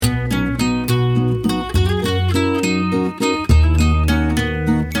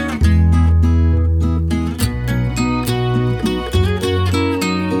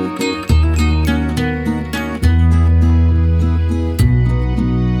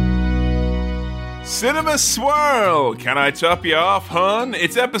Cinema Swirl! Can I top you off, hun?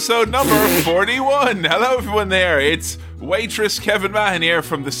 It's episode number 41. Hello, everyone there. It's waitress Kevin Mahan here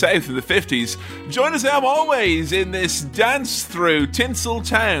from the South in the 50s. Join us as always in this dance through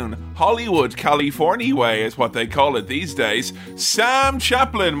Tinseltown, Hollywood, California way is what they call it these days. Sam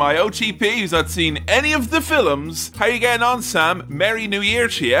Chaplin, my OTP, who's not seen any of the films. How you getting on, Sam? Merry New Year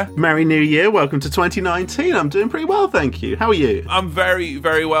to you. Merry New Year. Welcome to 2019. I'm doing pretty well, thank you. How are you? I'm very,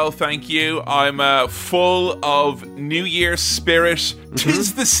 very well, thank you. I'm full of New Year spirit.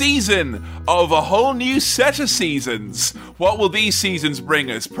 'Tis the season of a whole new set of seasons. What will these seasons bring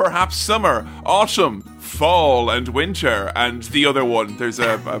us? Perhaps summer, autumn, fall and winter, and the other one.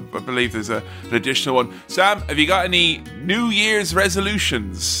 I believe there's an additional one. Sam, have you got any New Year's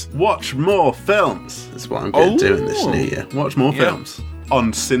resolutions? Watch more films. That's what I'm going to do in this new year. Watch more films.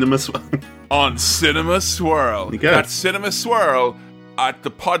 On Cinema Swirl. On Cinema Swirl. There you go. That's Cinema Swirl at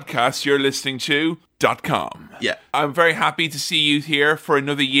the podcast you're listening to .com. Yeah. I'm very happy to see you here for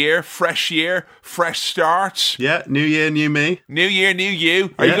another year, fresh start. Yeah, new year, new me. New year, new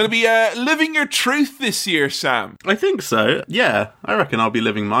you. Are you going to be living your truth this year, Sam? I think so. Yeah, I reckon I'll be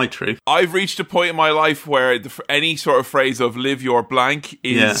living my truth. I've reached a point in my life where any sort of phrase of live your blank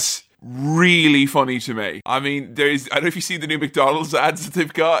is really funny to me. I mean, I don't know if you see the new McDonald's ads that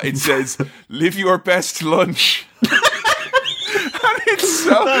they've got. It says, live your best lunch. It's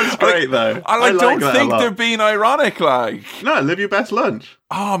so, that's great, though. I don't think they're being ironic, like. No, live your best lunch.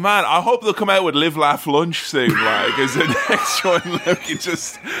 Oh, man, I hope they'll come out with Live, Laugh, Lunch soon, like, as the next one. Look, you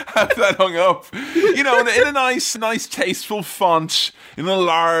just have that hung up. You know, in a nice, tasteful font, in a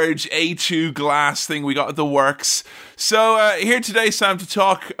large A2 glass thing we got at the works. So, here today, Sam, to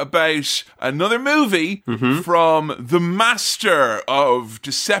talk about another movie from the master of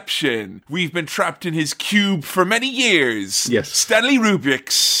deception. We've been trapped in his cube for many years. Yes. Stanley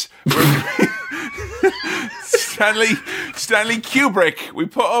Rubik's. Stanley Kubrick. We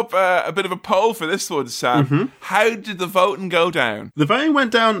put up a bit of a poll for this one, Sam. How did the voting go down? The voting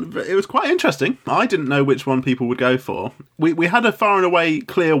went down. It was quite interesting. I didn't know which one people would go for. We had a far and away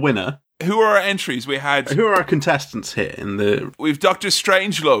clear winner. Who are our entries? Who are our contestants here in the... We've Dr.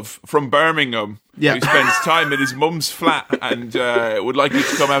 Strangelove from Birmingham, who spends time in his mum's flat and would like you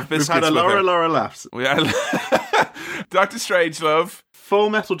to come have biscuits with her. We've had a Laura laughs. We had Dr. Strangelove, Full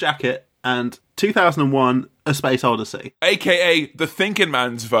Metal Jacket, and 2001: A Space Odyssey, aka the thinking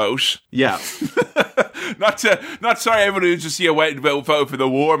man's vote. Yeah. Not sorry, everyone who's just here waiting to vote for the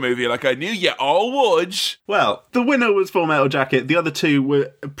war movie. Like, I knew you all would. Well, the winner was Full Metal Jacket. The other two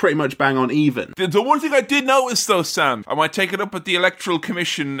were pretty much bang on even. The one thing I did notice, though, Sam, I might take it up at the Electoral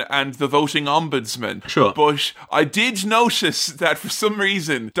Commission and the voting ombudsman. Sure. But I did notice that for some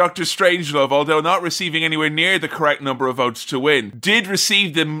reason, Dr. Strangelove, although not receiving anywhere near the correct number of votes to win, did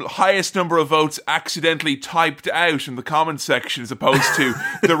receive the highest number of votes accidentally typed out in the comment section as opposed to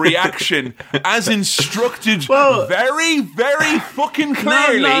the reaction as instructed very, very fucking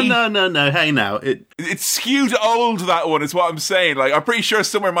clearly. No. Hey, now. It's skewed old, that one, is what I'm saying. Like, I'm pretty sure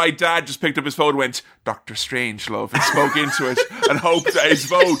somewhere my dad just picked up his phone and went, Dr. Strangelove, and spoke into it and hoped that his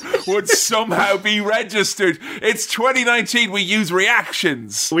vote would somehow be registered. It's 2019, we use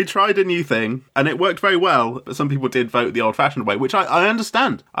reactions. We tried a new thing, and it worked very well, but some people did vote the old-fashioned way, which I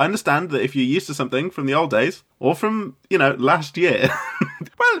understand. I understand that if you're used to something from the old days, or from, last year...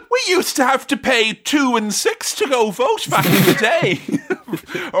 Well, we used to have to pay 2 and 6 to go vote back in the day.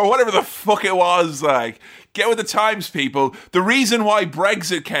 Or whatever the fuck it was, like. Get with the times, people. The reason why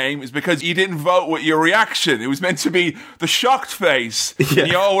Brexit came is because you didn't vote with your reaction. It was meant to be the shocked face. Yeah.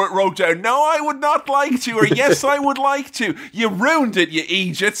 And you all wrote down, no, I would not like to, or yes, I would like to. You ruined it, you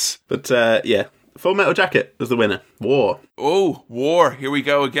idiots. But, Full Metal Jacket was the winner. War. Oh, war. Here we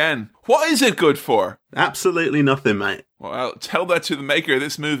go again. What is it good for? Absolutely nothing, mate. Well, tell that to the maker of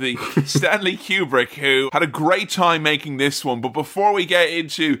this movie, Stanley Kubrick, who had a great time making this one. But before we get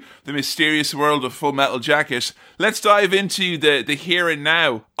into the mysterious world of Full Metal Jacket, let's dive into the here and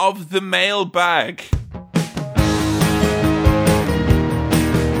now of the mailbag.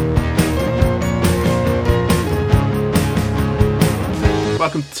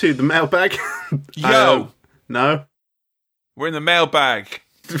 Welcome to the mailbag. Yo! No. We're in the mailbag.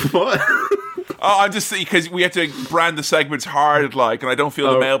 What? Oh, I'm just thinking, because we have to brand the segments hard, like, and I don't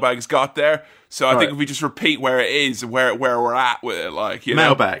feel the mailbag's got there. So I think if we just repeat where it is and where we're at with it, like,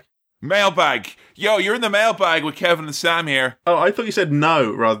 Mailbag. Mailbag. Yo, you're in the mailbag with Kevin and Sam here. Oh, I thought you said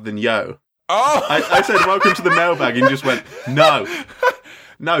no rather than yo. Oh! I said welcome to the mailbag and you just went, no.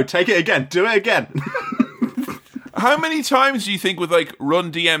 No, take it again. Do it again. How many times do you think with like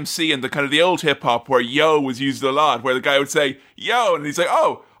Run DMC and the kind of the old hip hop where yo was used a lot, where the guy would say yo and he's like,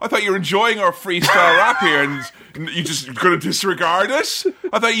 oh, I thought you were enjoying our freestyle rap here and you just gonna disregard it?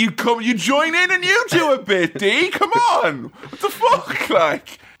 I thought you'd join in and you do a bit, D. Come on. What the fuck?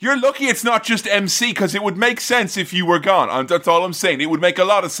 Like, you're lucky it's not just MC, because it would make sense if you were gone. And that's all I'm saying. It would make a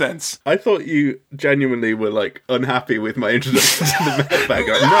lot of sense. I thought you genuinely were like unhappy with my introduction to the mailbag.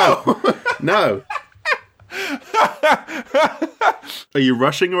 No. Are you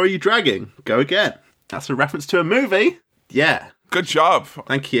rushing or are you dragging? Go again. That's a reference to a movie. Yeah. Good job.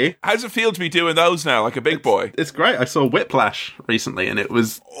 Thank you. How does it feel to be doing those now, like a big boy? It's great. I saw Whiplash recently and it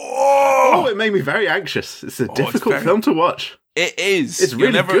was... Oh, it made me very anxious. It's a difficult film to watch. It is. It's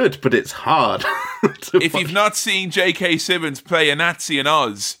really good, but it's hard. If you've not seen J.K. Simmons play a Nazi in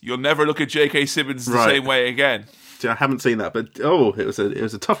Oz, you'll never look at J.K. Simmons the same way again. I haven't seen that, but it was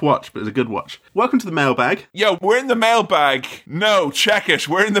a tough watch, but it was a good watch. Welcome to the mailbag. Yo, we're in the mailbag. No, check it.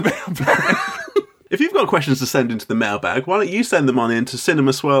 We're in the mailbag. If you've got questions to send into the mailbag, why don't you send them on in to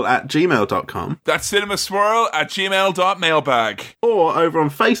cinemaswirl@gmail.com. That's cinemaswirl@gmail.mailbag. Or over on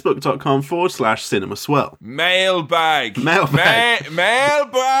facebook.com/cinemaswirl. Mailbag. Mailbag.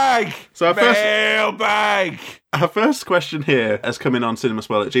 Mailbag. So Mailbag. Our first question here has come in on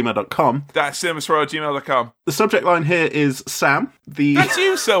cinemaswirl@gmail.com. That's cinemaswirl@gmail.com. The subject line here is Sam. That's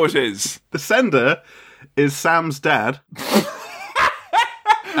you, so it is. The sender is Sam's dad.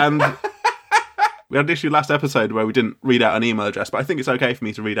 And... we had an issue last episode where we didn't read out an email address, but I think it's okay for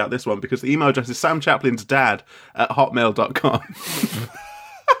me to read out this one because the email address is samchaplinsdad@hotmail.com.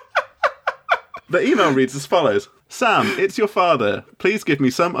 The email reads as follows. Sam, it's your father. Please give me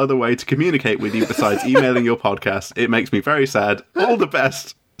some other way to communicate with you besides emailing your podcast. It makes me very sad. All the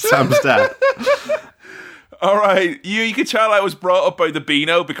best, Sam's dad. All right, you could tell I was brought up by the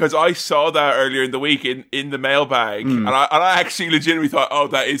Beano because I saw that earlier in the week in the mailbag, and I actually legitimately thought, oh,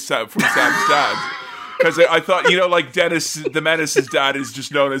 that is Sam from Sam's dad. Because I thought, like Dennis the Menace's dad is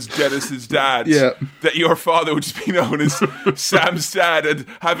just known as Dennis's dad. Yeah. That your father would just be known as Sam's dad and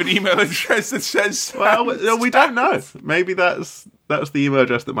have an email address that says Sam's we don't know. Maybe that's the email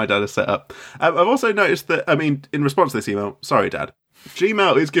address that my dad has set up. I've also noticed that, in response to this email, sorry, Dad,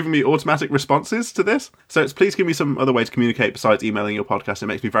 Gmail is giving me automatic responses to this. So it's please give me some other way to communicate besides emailing your podcast. It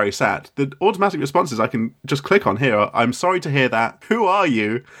makes me very sad. The automatic responses I can just click on here are, I'm sorry to hear that. Who are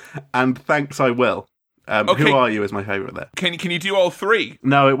you? And thanks, I will. Okay. Who are you is my favourite there. Can you do all three?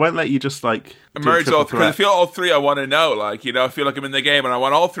 No, it won't let you just merge all three. Because I feel all three I want to know. I feel like I'm in the game and I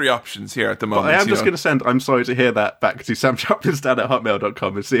want all three options here at the moment. But I am just going to send I'm sorry to hear that back to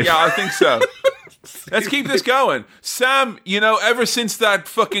samchaplinsdad@hotmail.com and see if... Yeah, I think so. Let's keep this going. Sam, ever since that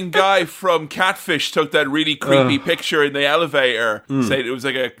fucking guy from Catfish took that really creepy picture in the elevator, saying it was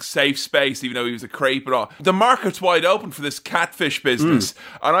like a safe space, even though he was a creep and all, the market's wide open for this Catfish business.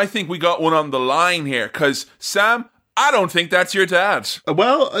 And I think we got one on the line here, because, Sam, I don't think that's your dad.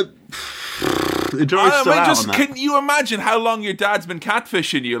 The jury's still out on that. Can you imagine how long your dad's been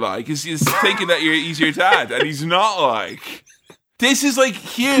catfishing you, He's thinking that he's your dad, and he's not, This is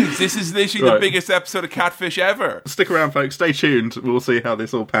huge. This is literally the biggest episode of Catfish ever. Stick around, folks. Stay tuned. We'll see how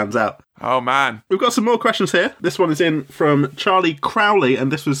this all pans out. Oh, man. We've got some more questions here. This one is in from Charlie Crowley,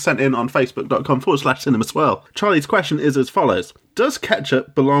 and this was sent in on facebook.com/cinemaswirl. Charlie's question is as follows. Does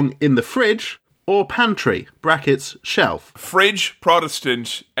ketchup belong in the fridge or pantry, brackets, shelf? Fridge,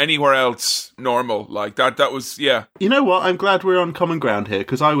 Protestant, anywhere else, normal. That was, yeah. You know what? I'm glad we're on common ground here,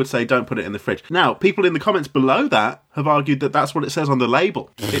 because I would say don't put it in the fridge. Now, people in the comments below that have argued that that's what it says on the label.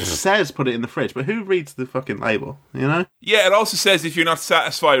 It says put it in the fridge, but who reads the fucking label, Yeah, it also says if you're not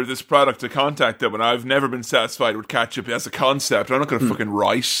satisfied with this product to contact them, and I've never been satisfied with ketchup as a concept. I'm not going to fucking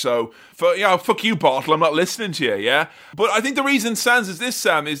write, so... fuck you, bottle, I'm not listening to you, yeah? But I think the reason stands is this,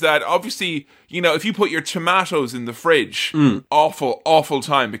 Sam, is that obviously, if you put your tomatoes in the fridge, awful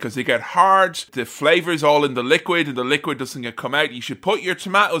time, because they get hard, the flavour's all in the liquid, and the liquid doesn't come out. You should put your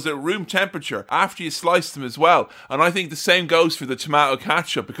tomatoes at room temperature after you slice them as well. And I think the same goes for the tomato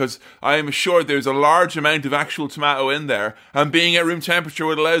ketchup, because I am assured there's a large amount of actual tomato in there, and being at room temperature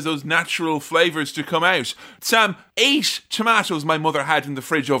would allow those natural flavours to come out. Sam, 8 tomatoes my mother had in the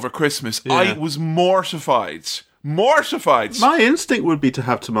fridge over Christmas. Yeah. I was mortified. My instinct would be to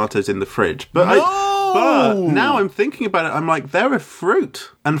have tomatoes in the fridge, but now I'm thinking about it, I'm like, they're a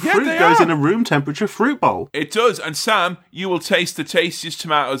fruit, and fruit goes in a room temperature fruit bowl. It does, and Sam, you will taste the tastiest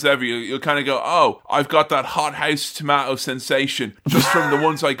tomatoes ever. You'll kind of go, oh, I've got that hothouse tomato sensation just from the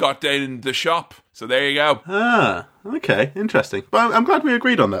ones I got down in the shop. So there you go. Ah, okay, interesting. But I'm glad we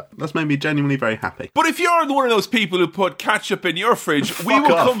agreed on that. That's made me genuinely very happy. But if you're one of those people who put ketchup in your fridge, we will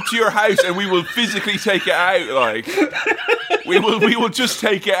come to your house and we will physically take it out. Like, we will just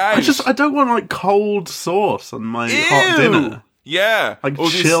take it out. I don't want like cold sauce on my hot dinner. Yeah. Like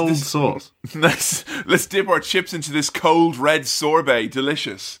chilled sauce. Let's dip our chips into this cold red sorbet.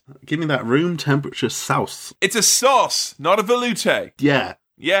 Delicious. Give me that room temperature sauce. It's a sauce, not a velouté. Yeah.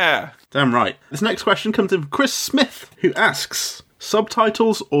 Yeah. Damn right. This next question comes in from Chris Smith, who asks,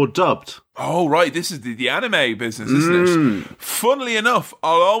 subtitles or dubbed? Oh, right. This is the anime business, isn't it? Funnily enough,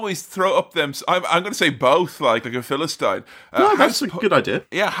 I'll always throw up them. I'm going to say both, like a Philistine. No, that's a good idea.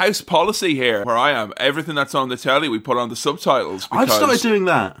 Yeah, house policy here, where I am. Everything that's on the telly, we put on the subtitles. Because, I've started doing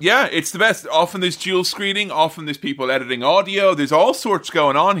that. Yeah, it's the best. Often there's dual screening. Often there's people editing audio. There's all sorts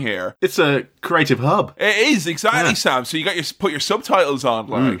going on here. It's a creative hub. It is, exactly, Sam. So you got put your subtitles on,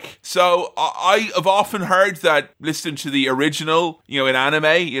 like. So I have often heard that listening to the original, in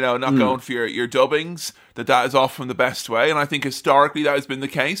anime, not going for your dubbings, that is often the best way, and I think historically that has been the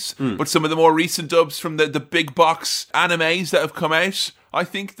case. But some of the more recent dubs from the big box animes that have come out, I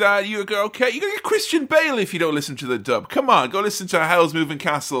think that you go, okay, you got Christian Bale if you don't listen to the dub. Come on, go listen to Howl's Moving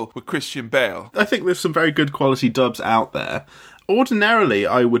Castle with Christian Bale. I think there's some very good quality dubs out there. Ordinarily,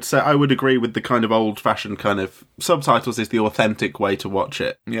 I would say I would agree with the kind of old-fashioned kind of subtitles is the authentic way to watch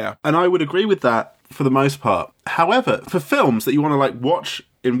it. Yeah. And I would agree with that for the most part. However, for films that you want to watch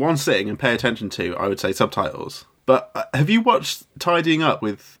in one sitting and pay attention to, I would say subtitles. But have you watched Tidying Up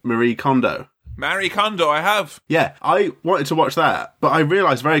with Marie Kondo? Marie Kondo, I have. Yeah, I wanted to watch that, but I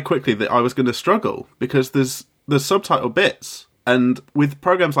realised very quickly that I was going to struggle because there's subtitle bits. And with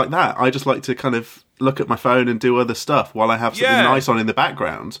programs like that, I just like to kind of look at my phone and do other stuff while I have something nice on in the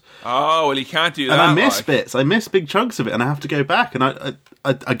background. Oh, well, you can't do that. And I miss bits. I miss big chunks of it, and I have to go back. And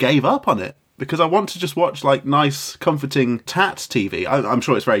I gave up on it because I want to just watch nice, comforting tat TV. I'm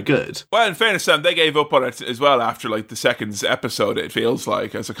sure it's very good. Well, in fairness, Sam, they gave up on it as well after the second episode. It feels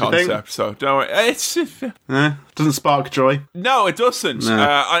like as a concept. So don't worry. It's doesn't spark joy. No, it doesn't.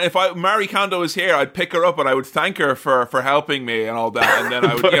 No. And if Marie Kondo was here, I'd pick her up and I would thank her for helping me and all that, and then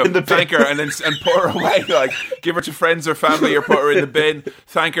I would thank her and put her away, give her to friends or family or put her in the bin.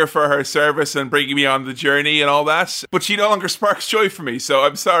 Thank her for her service and bringing me on the journey and all that. But she no longer sparks joy for me, so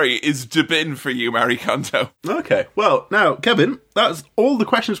I'm sorry. Is the bin for you, Marie Kondo? Okay. Well, now, Kevin, that's all the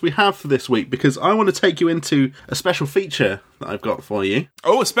questions we have for this week because I want to take you into a special feature that I've got for you.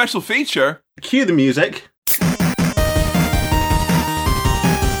 Oh, a special feature? Cue the music.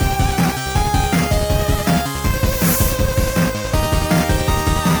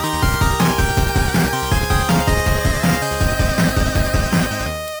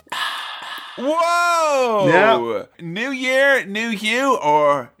 Whoa! Yeah. New year, new you,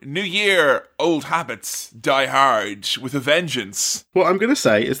 or new year, old habits die hard with a vengeance? What I'm going to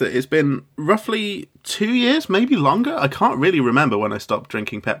say is that it's been roughly 2 years, maybe longer. I can't really remember when I stopped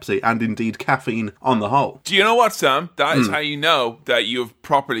drinking Pepsi and indeed caffeine on the whole. Do you know what, Sam? That is how you know that you've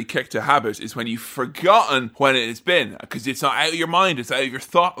properly kicked a habit, is when you've forgotten when it has been, because it's not out of your mind, it's out of your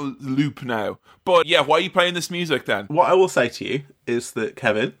thought loop now. But yeah, why are you playing this music then? What I will say to you is that,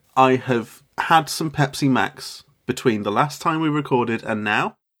 Kevin, I have had some Pepsi Max between the last time we recorded and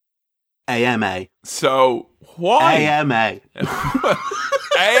now. AMA. So, why? AMA.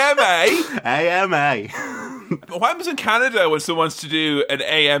 AMA? AMA. What happens in Canada when someone wants to do an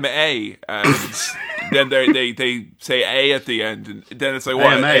AMA and then they say A at the end, and then it's like,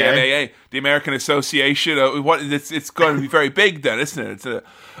 what? AMA, AMA, the American Association of what? It's going to be very big then, isn't it?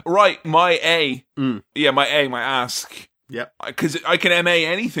 Right, my A. Yeah, my A, my ask. Yep. Because I can MA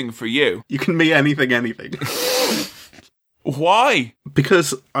anything for you. You can me anything. Why?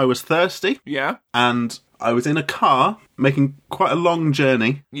 Because I was thirsty. Yeah. And I was in a car making quite a long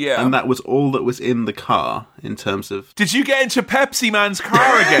journey. Yeah. And that was all that was in the car in terms of... Did you get into Pepsi Man's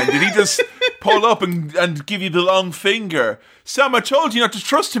car again? Did he just pull up and give you the long finger? Sam, I told you not to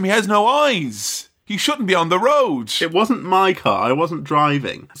trust him. He has no eyes. He shouldn't be on the road. It wasn't my car. I wasn't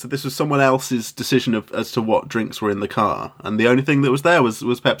driving. So this was someone else's decision as to what drinks were in the car. And the only thing that was there was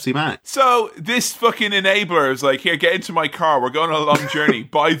Pepsi Max. So this fucking enabler is like, here, get into my car. We're going on a long journey.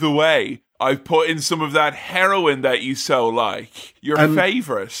 By the way, I've put in some of that heroin that you so like. Your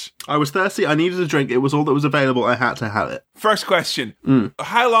favourite. I was thirsty. I needed a drink. It was all that was available. I had to have it. First question.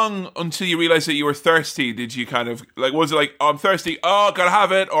 How long until you realised that you were thirsty did you kind of... was it like, oh, I'm thirsty, oh, gotta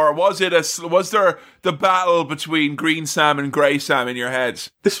have it? Or was there the battle between Green Sam and Grey Sam in your head?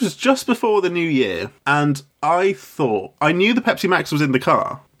 This was just before the new year. And I thought... I knew the Pepsi Max was in the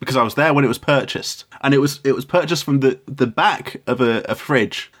car. because I was there when it was purchased, and it was purchased from the back of a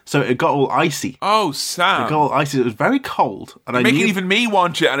fridge, so it got all icy. Oh, Sam. It got all icy. It was very cold, and I making knew, even me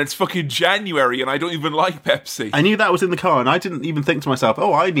want it, and it's fucking January, and I don't even like Pepsi. I knew that was in the car, and I didn't even think to myself,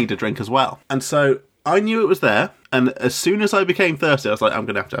 oh, I need a drink as well. And so I knew it was there, and as soon as I became thirsty, I was like, I'm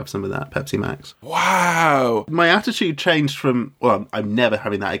going to have some of that Pepsi Max. Wow. My attitude changed from, well, I'm never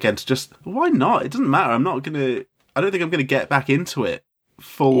having that again, to just, why not? It doesn't matter. I don't think I'm going to get back into it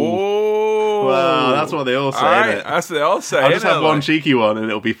full. Oh. Well, that's what they all say, innit? That's what they all say, I'll just have one like... cheeky one and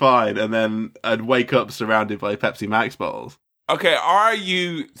it'll be fine, and then I'd wake up surrounded by Pepsi Max bottles. Okay, are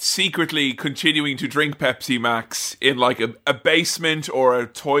you secretly continuing to drink Pepsi Max in like a basement or a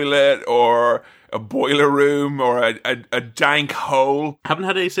toilet or a boiler room or a dank hole? Haven't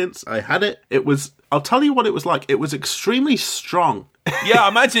had any since. I had it. I'll tell you what it was like. It was extremely strong. Yeah, I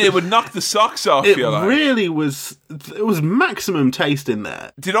imagine it would knock the socks off It you. Like. really was. It was maximum taste in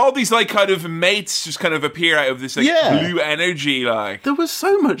there. Did all these like kind of mates just kind of appear out of this like blue energy? Like there was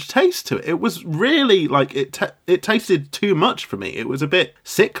so much taste to it. It was really like it tasted too much for me. It was a bit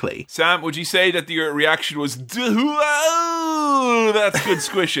sickly. Sam, would you say that your reaction was "Whoa, that's good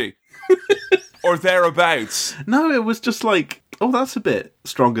squishy," or thereabouts? No, it was just like, oh, that's a bit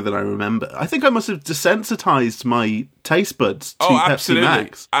stronger than I remember. I think I must have desensitized my taste buds to Pepsi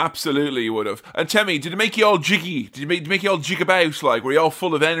Max. Absolutely, you would have. And tell me, did it make you all jiggy? Did it make you all jig about? Like, were you all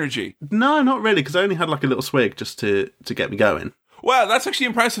full of energy? No, not really, because I only had like a little swig just to get me going. Well, that's actually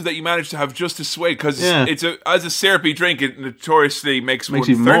impressive that you managed to have just a swig, because it's as a syrupy drink, it notoriously makes one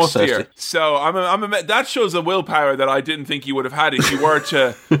you more thirstier. thirsty. So that shows a willpower that I didn't think you would have had if you were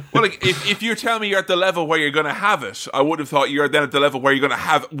to. Well, like if you're telling me you're at the level where you're going to have it, I would have thought you're then at the level where you're going to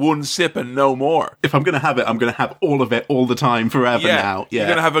have one sip and no more. If I'm going to have it, I'm going to have all of it all the time forever now. Yeah, you're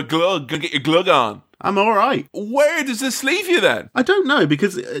going to have a glug. Going to get your glug on. I'm all right. Where does this leave you then? I don't know,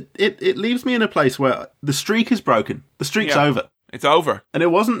 because it leaves me in a place where the streak is broken. The streak's over. It's over. And it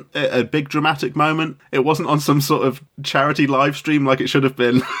wasn't a big dramatic moment. It wasn't on some sort of charity live stream like it should have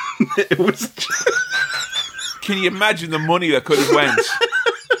been. It was... Can you imagine the money that could have went?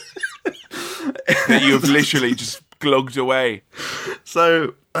 That you've literally just glugged away.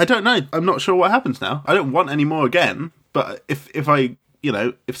 So, I don't know. I'm not sure what happens now. I don't want any more again. But if I...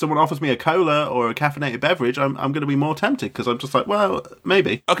 if someone offers me a cola or a caffeinated beverage, I'm going to be more tempted, because I'm just like, well,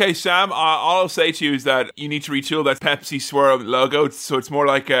 maybe. Okay, Sam, all I'll say to you is that you need to retool that Pepsi Swirl logo so it's more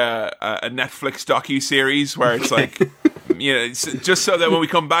like a Netflix docu-series where it's like... just so that when we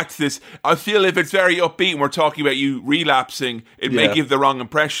come back to this, I feel if it's very upbeat and we're talking about you relapsing, it may give the wrong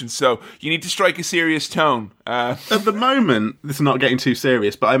impression. So you need to strike a serious tone. At the moment, this is not getting too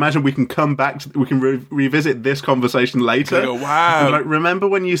serious, but I imagine we can come back. We can revisit this conversation later. Go, wow! Like, remember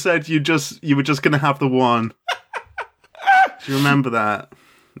when you said you were just going to have the one? Do you remember that?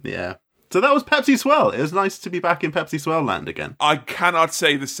 Yeah. So that was Pepsi Swirl. It was nice to be back in Pepsi Swirl land again. I cannot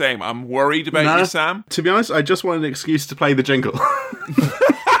say the same. I'm worried about you, Sam. To be honest, I just wanted an excuse to play the jingle.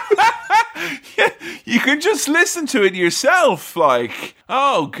 Yeah, you can just listen to it yourself. Like,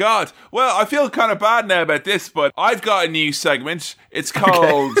 oh, God. Well, I feel kind of bad now about this, but I've got a new segment. It's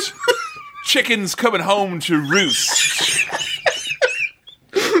called Chickens Coming Home to Roost.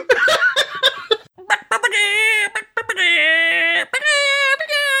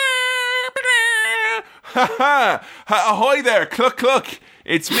 Ahoy there, cluck cluck.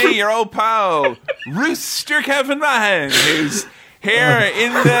 It's me, your old pal, Rooster Kevin Mahan, who's here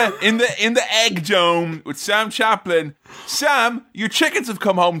in the egg dome with Sam Chaplin. Sam, your chickens have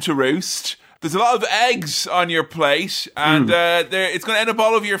come home to roost. There's a lot of eggs on your plate, and it's going to end up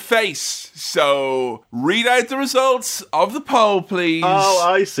all over your face. So, read out the results of the poll, please. Oh,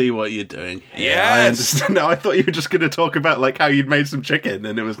 I see what you're doing. Yes. I understand. No, I thought you were just going to talk about like how you'd made some chicken,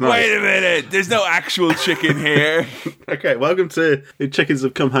 and it was nice. Wait a minute. There's no actual chicken here. Okay, welcome to The Chickens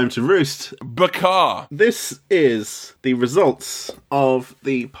Have Come Home to Roost. Baka. This is the results of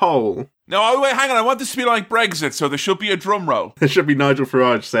the poll. No, wait, hang on. I want this to be like Brexit, so there should be a drum roll. There should be Nigel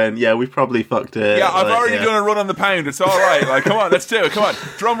Farage saying, yeah, we've probably fucked it. Yeah, I've already done a run on the pound. It's all right. Like, come on, let's do it. Come on.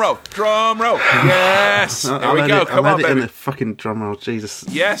 Drum roll. Drum roll. Yes. There we go. Come on, baby. In the fucking drum roll. Jesus.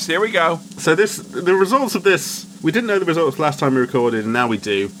 Yes, here we go. So the results of this, we didn't know the results last time we recorded, and now we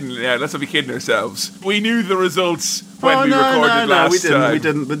do. Yeah, let's not be kidding ourselves. We knew the results when we recorded last time. We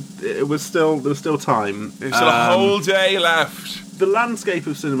didn't. But there was still time. There's still a whole day left. The landscape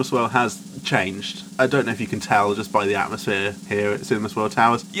of Cinema Swirl has changed. I don't know if you can tell just by the atmosphere here at Cinema Swirl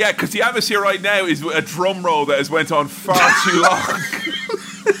Towers. Yeah, because the atmosphere right now is a drum roll that has went on far too long.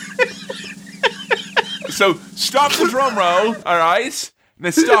 So stop the drum roll, all right?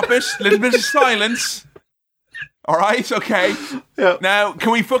 Let's stop it. A little bit of silence. All right, okay. Yeah. Now,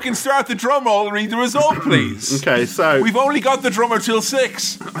 can we fucking start the drum roll and read the result, please? Okay, so We've only got the drummer till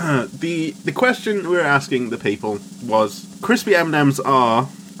 6. the question we were asking the people was crispy M&Ms are,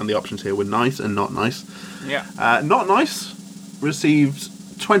 and the options here were nice and not nice. Yeah. Not nice received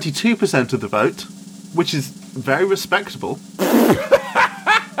 22% of the vote, which is very respectable.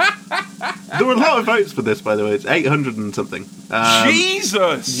 There were a lot of votes for this, by the way. It's 800 and something.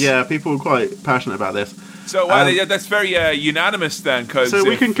 Jesus! Yeah, people were quite passionate about this. So that's very unanimous then. So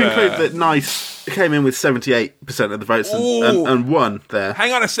we can conclude that nice came in with 78% of the votes and won there.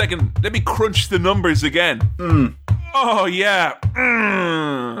 Hang on a second. Let me crunch the numbers again. Oh, yeah.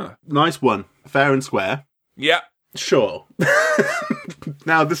 Nice won. Fair and square. Yeah. Sure.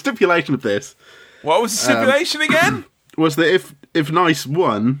 Now, the stipulation of this... What was the stipulation again? Was that if Nice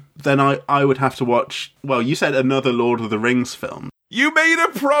won, then I would have to watch... Well, you said another Lord of the Rings film. You made a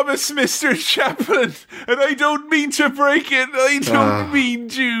promise, Mr. Chaplin, and I don't mean to break it. I don't mean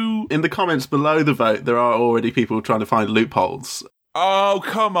to. In the comments below the vote, there are already people trying to find loopholes. Oh,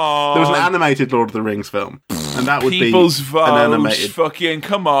 come on. There was an animated Lord of the Rings film, and that would People's be vote, an animated... fucking,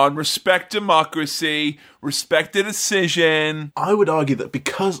 come on, respect democracy, respect the decision. I would argue that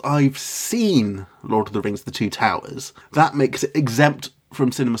because I've seen Lord of the Rings, The Two Towers, that makes it exempt from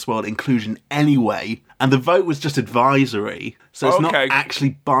CinemaSwirl inclusion anyway, and the vote was just advisory, so it's not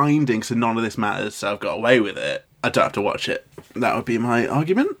actually binding, so none of this matters, so I've got away with it. I don't have to watch it. That would be my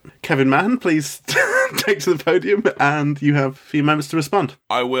argument. Kevin Mann, please take to the podium, and you have a few moments to respond.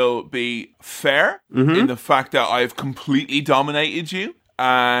 I will be fair in the fact that I've completely dominated you.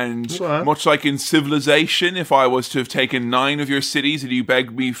 And much like in Civilization, if I was to have taken 9 of your cities and you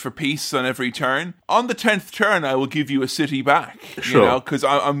begged me for peace on every turn, on the 10th turn I will give you a city back. Sure. You know, because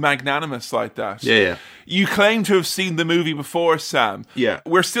I'm magnanimous like that. Yeah. You claim to have seen the movie before, Sam. Yeah.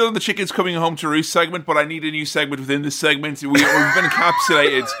 We're still in the Chickens Coming Home to Roost segment, but I need a new segment within this segment. We've been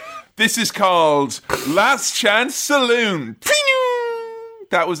encapsulated. This is called Last Chance Saloon.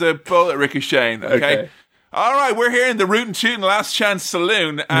 That was a bullet ricocheting, okay? All right, we're here in the Rootin' Tootin' Last Chance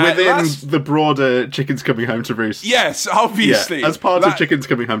Saloon. Within the broader Chickens Coming Home to Roost. Yes, obviously. Yeah, as part of Chickens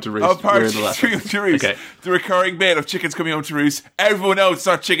Coming Home to Roost. Part of Chickens Coming Home to Roost. Okay. The recurring bit of Chickens Coming Home to Roost. Everyone knows it's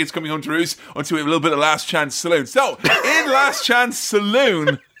not Chickens Coming Home to Roost until we have a little bit of Last Chance Saloon. So, in Last Chance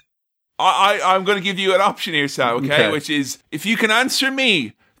Saloon, I'm going to give you an option here, Sal, okay? Which is, if you can answer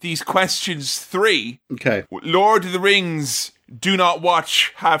me these questions 3, Lord of the Rings, do not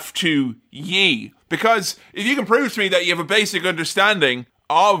watch, have to ye. Because if you can prove to me that you have a basic understanding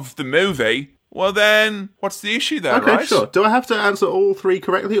of the movie, well then, what's the issue there, right? Okay, sure. Do I have to answer all 3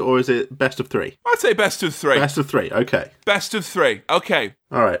 correctly, or is it best of 3? I'd say best of 3. Best of 3, okay. Best of 3, okay.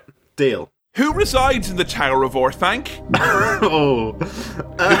 All right, deal. Who resides in the Tower of Orthanc? Who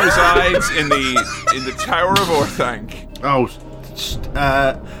resides in the Tower of Orthanc?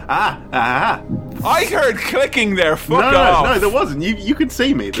 I heard clicking there. Fuck off. No, there wasn't. You can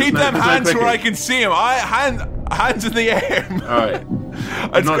see me. Keep them hands where I can see them. Hands in the air. All right.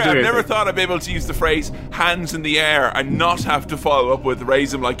 That's great. I've never thought I'd be able to use the phrase "hands in the air" and not have to follow up with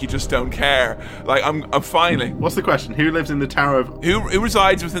 "raise them like you just don't care." Like I'm finally. What's the question? Who lives in the Tower of? Who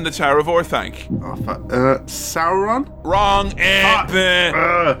resides within the Tower of Orthanc? Oh fuck. Sauron. Wrong.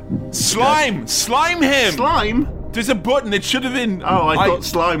 Slime. Slime him. Slime. There's a button. It should have been. Oh, I thought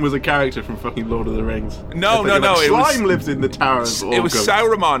Slime was a character from fucking Lord of the Rings. No. Slime lives in the Tower of Orthanc. It was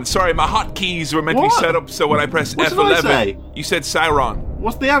Sauron. Sorry, my hotkeys were meant to be set up so when I press what F11, did I say? You said Sauron.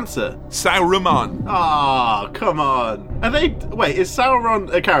 What's the answer? Sauron. Ah, come on. Wait, is Sauron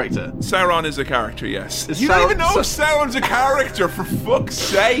a character? Sauron is a character, yes. You don't even know if Sauron's a character, for fuck's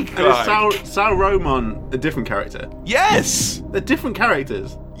sake. And is Sauron a different character? Yes! They're different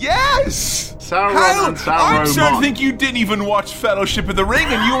characters. Yes! Sauron and Sauron. I'm starting to think you didn't even watch Fellowship of the Ring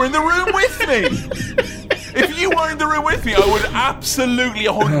and you were in the room with me. If you weren't in the room with me, I would absolutely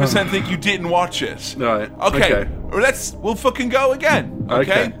 100% think you didn't watch it. Right. Okay. We'll fucking go again.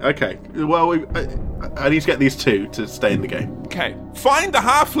 Okay. Well, I need to get these 2 to stay in the game. Okay. Find the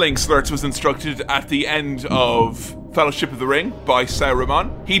halflings, Lurtz was instructed at the end of Fellowship of the Ring by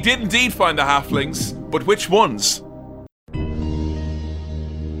Sauron. He did indeed find the halflings, but which ones?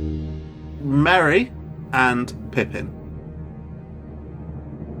 Merry and Pippin.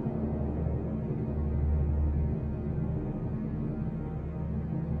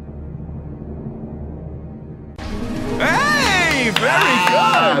 Hey, very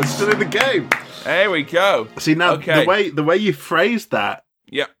good. Still in the game. There we go. See now, the way you phrased that,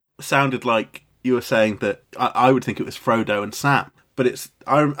 yep, sounded like you were saying that I would think it was Frodo and Sam. but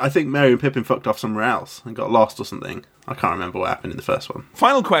I think Merry and Pippin fucked off somewhere else and got lost or something. I can't remember what happened in the first one.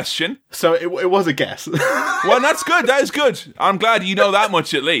 Final question. So it was a guess. Well, that's good. That is good. I'm glad you know that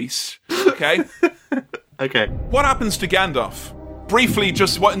much at least. Okay. Okay. What happens to Gandalf? Briefly,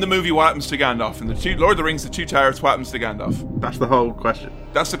 just what in the movie, what happens to Gandalf? In the Lord of the Rings, the Two Towers, what happens to Gandalf? That's the whole question.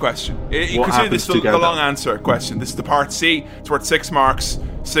 That's the question. You What consider this happens to the Gandalf? long answer question. This is the part C. It's worth 6 marks,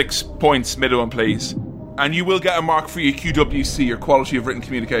 6 points, middle one, please. And you will get a mark for your QWC, your quality of written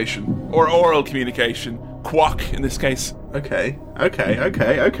communication. Or oral communication. QWOC, in this case. Okay.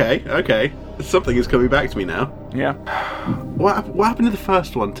 Something is coming back to me now. Yeah. What happened to the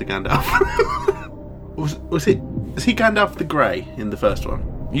first one to Gandalf? Was he Gandalf the Grey in the first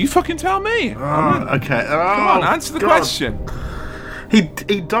one? You fucking tell me. Okay. Come on, answer the question. He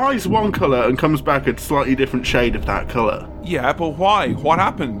dyes one colour and comes back a slightly different shade of that colour. Yeah, but why? What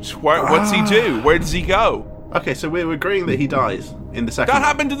happened? What's he do? Where does he go? Okay, so we're agreeing that he dies in the second That one.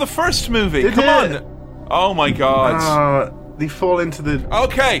 happened in the first movie. Did Come it? on. Oh my god. They fall into the...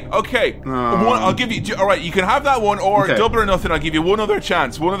 Okay. I'll give you... Alright, you can have that one, or Okay. double or nothing. I'll give you one other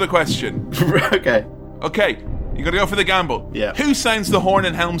chance, one other question. Okay. Okay, you gotta go for the gamble. Yeah. Who sounds the horn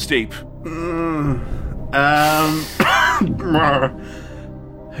in Helm's Deep? Who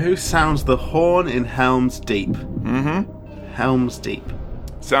sounds the horn in Helm's Deep? Helm's Deep.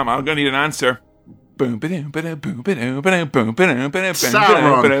 Sam, I'm gonna need an answer. Boom, ba-doom, ba-doom, boom, ba-doom, ba-doom, boom, ba-doom, ba-doom,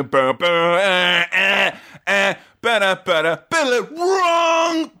 Sauron. ba-doom, ba-doom, ba-doom,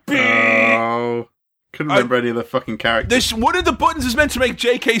 wrong. Oh. Couldn't remember any of the fucking characters. One of the buttons is meant to make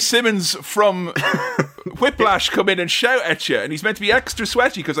J.K. Simmons from Whiplash come in and shout at you, and he's meant to be extra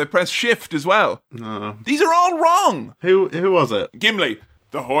sweaty because I pressed shift as well. Oh. These are all wrong. Who was it? Gimli.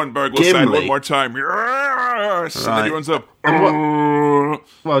 The Hornberg will sound Gimli. one more time. And then he runs up. Well,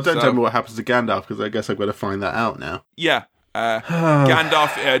 don't So- tell me what happens to Gandalf, because I guess I've got to find that out now. Yeah.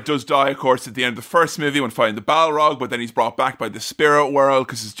 Gandalf does die, of course, at the end of the first movie when fighting the Balrog, but then he's brought back by the spirit world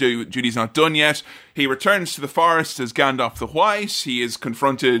because his duty's not done yet. He returns to the forest as Gandalf the White. He is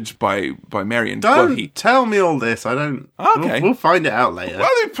confronted by Merry. Don't tell me all this. I don't... Okay. We'll find it out later. Well,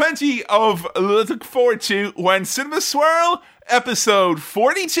 there's plenty of look forward to when Cinema Swirl episode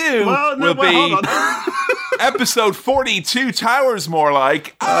 42 will be hold on. episode 42 Towers, more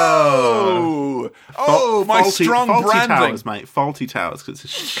like. My Faulty strong branding. Towers, mate. Faulty Towers, because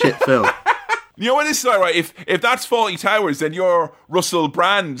it's a shit film. You know what this is like, right? If that's Faulty Towers, then you're Russell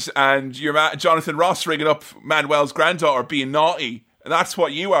Brand and you're Jonathan Ross ringing up Manuel's granddaughter being naughty. That's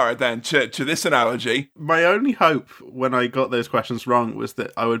what you are then to this analogy. My only hope when I got those questions wrong was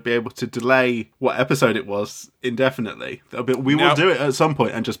that I would be able to delay what episode it was indefinitely. We will do it at some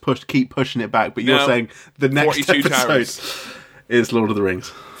point and just keep pushing it back. But you're saying the next 42 episode Towers. is Lord of the Rings.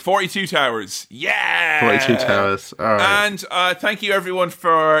 42 Towers. Yeah! 42 Towers. All right. And thank you, everyone,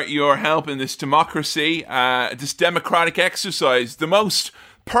 for your help in this democracy, this democratic exercise, the most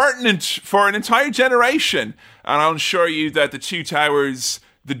pertinent for an entire generation. And I'll assure you that the Two Towers,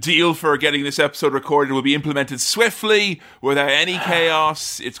 the deal for getting this episode recorded, will be implemented swiftly, without any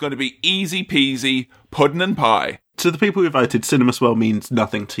chaos. It's going to be easy peasy, pudding and pie. To the people who voted, Cinema Swirl means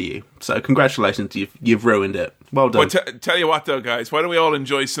nothing to you. So congratulations, you've ruined it. Well done. But tell you what, though, guys, why don't we all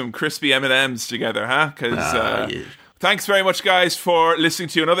enjoy some crispy M&Ms together, huh? Because yeah. thanks very much, guys, for listening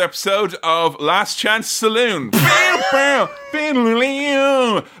to another episode of Last Chance Saloon. Let's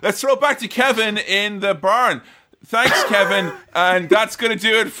throw it back to Kevin in the barn. Thanks, Kevin. And that's going to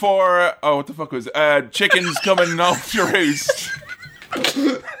do it for... Oh, what the fuck was chickens coming off your roost.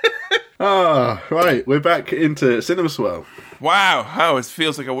 Right, we're back into Cinema Swirl. Wow, it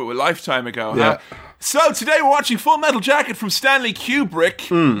feels like a lifetime ago, Yeah. huh? So today we're watching Full Metal Jacket from Stanley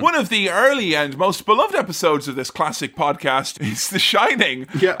Kubrick. One of the early and most beloved episodes of this classic podcast is The Shining.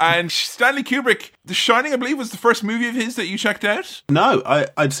 Yeah. And Stanley Kubrick, The Shining, I believe, was the first movie of his that you checked out? No,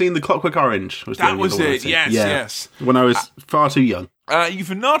 I'd seen The Clockwork Orange. That was it, yes. When I was far too young.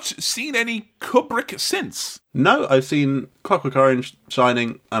 You've not seen any Kubrick since. No, I've seen Clockwork Orange,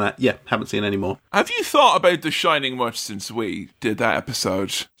 Shining, and haven't seen any more. Have you thought about The Shining much since we did that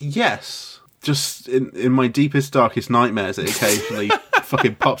episode? Yes. Just in my deepest, darkest nightmares, it occasionally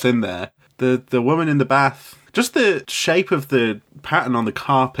fucking pops in there. The woman in the bath, just the shape of the pattern on the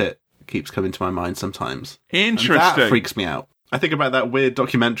carpet keeps coming to my mind sometimes. Interesting. And that freaks me out. I think about that weird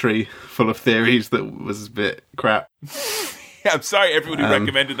documentary full of theories that was a bit crap. Yeah, I'm sorry everyone who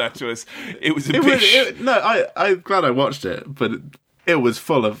recommended that to us. It was a bit... I'm glad I watched it, but it was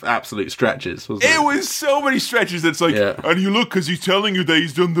full of absolute stretches, wasn't it? It was so many stretches. It's like, and you look because he's telling you that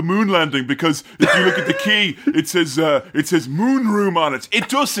he's done the moon landing. Because if you look at the key, it says moon room on it. It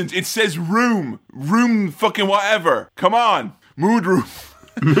doesn't. It says room fucking whatever. Come on, Moon Room.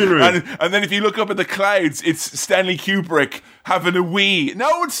 And then if you look up at the clouds, it's Stanley Kubrick having a wee.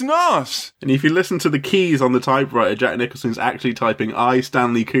 No, it's not. And if you listen to the keys on the typewriter, Jack Nicholson's actually typing, I,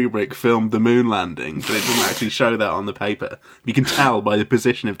 Stanley Kubrick, filmed the moon landing, but it doesn't actually show that on the paper. You can tell by the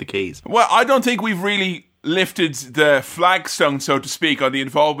position of the keys. Well, I don't think we've really lifted the flagstone, so to speak, on the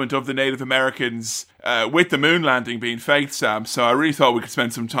involvement of the Native Americans with the moon landing being faked, Sam. So I really thought we could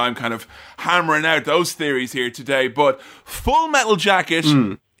spend some time kind of hammering out those theories here today. But Full Metal Jacket,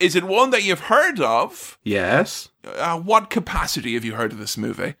 is it one that you've heard of? Yes. What capacity have you heard of this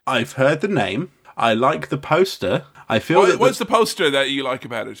movie? I've heard the name. I like the poster. I feel What's the poster that you like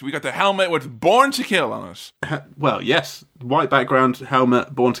about it? We got the helmet with Born to Kill on it. Well, yes. White background,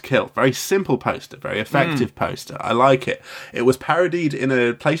 helmet, Born to Kill. Very simple poster. Very effective poster. I like it. It was parodied in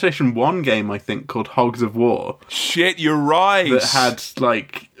a PlayStation 1 game, I think, called Hogs of War. Shit, you're right. That had,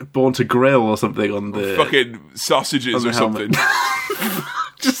 like, Born to Grill or something on the... Fucking sausages or something.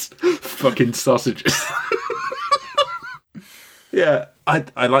 Just fucking sausages. Yeah,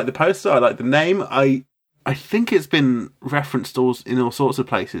 I like the poster. I like the name. I think it's been referenced in all sorts of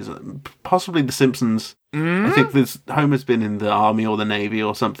places. Possibly The Simpsons. I think Homer's been in the army or the navy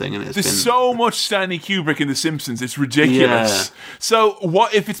or something, and there's so much Stanley Kubrick in The Simpsons. It's ridiculous. Yeah. So,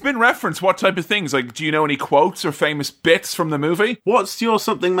 what if it's been referenced? What type of things? Like, do you know any quotes or famous bits from the movie? What's your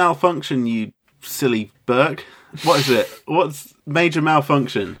something malfunction, you silly Burke? What is it? What's Major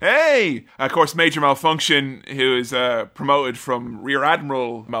Malfunction? Hey! Of course, Major Malfunction, who is promoted from Rear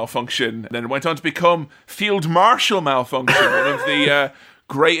Admiral Malfunction, then went on to become Field Marshal Malfunction, one of the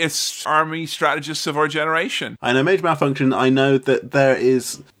greatest army strategists of our generation. I know Major Malfunction. I know that there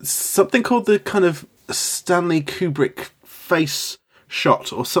is something called the kind of Stanley Kubrick face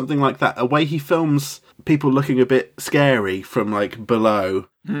shot or something like that, a way he films people looking a bit scary from, like, below.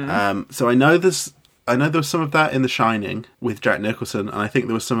 So I know there was some of that in The Shining with Jack Nicholson, and I think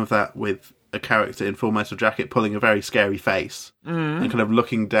there was some of that with a character in Full Metal Jacket pulling a very scary face and kind of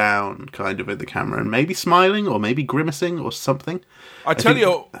looking down kind of at the camera and maybe smiling or maybe grimacing or something. I tell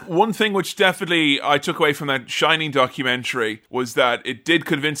you, one thing which definitely I took away from that Shining documentary was that it did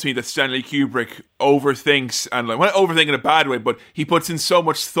convince me that Stanley Kubrick overthinks, and like, well, overthink in a bad way, but he puts in so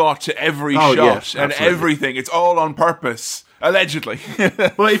much thought to every shot and everything. It's all on purpose. Allegedly.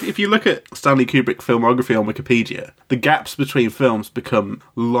 Well, if you look at Stanley Kubrick filmography on Wikipedia, the gaps between films become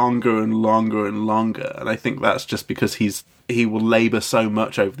longer and longer and longer, and I think that's just because he will labour so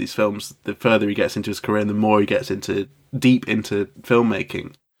much over these films. The further he gets into his career and the more he gets deep into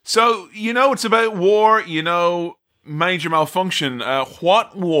filmmaking. So, it's about war, Major Malfunction.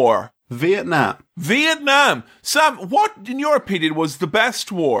 What war? Vietnam. Sam, what, in your opinion, was the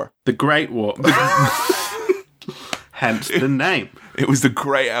best war? The Great War. Hence the name. It was the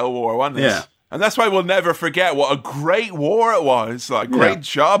Great L War, wasn't it? Yeah. And that's why we'll never forget what a great war it was. Like, great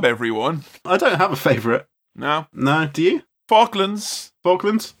job, everyone. I don't have a favourite. No? No, do you? Falklands.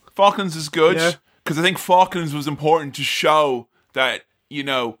 Falklands is good. Because I think Falklands was important to show that,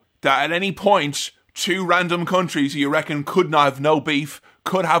 that at any point, two random countries who you reckon could not have no beef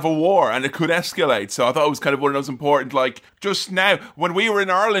could have a war and it could escalate. So I thought it was kind of one of those important, like, just now, when we were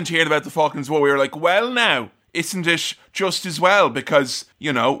in Ireland hearing about the Falklands War, we were like, well, now, isn't it just as well? Because,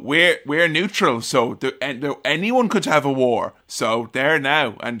 we're neutral, so anyone could have a war. So there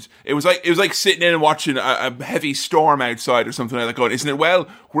now. And it was like sitting in and watching a heavy storm outside or something like that going, isn't it? Well,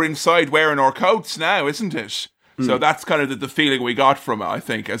 we're inside wearing our coats now, isn't it? So that's kind of the feeling we got from it, I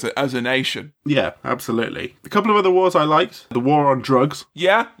think, as a nation. Yeah, absolutely. A couple of other wars I liked. The war on drugs.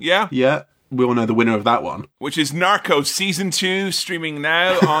 Yeah. Yeah. We all know the winner of that one. Which is Narcos Season 2, streaming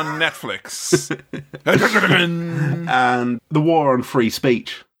now on Netflix. And the war on free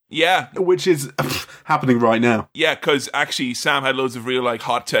speech. Yeah. Which is happening right now. Yeah, because actually Sam had loads of real,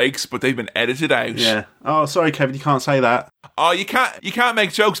 hot takes, but they've been edited out. Yeah. Oh, sorry, Kevin, you can't say that. Oh, you can't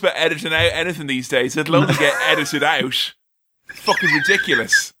make jokes about editing out anything these days. It'll only get edited out. Fucking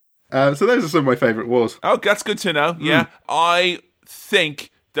ridiculous. So those are some of my favourite wars. Oh, that's good to know. Yeah. I think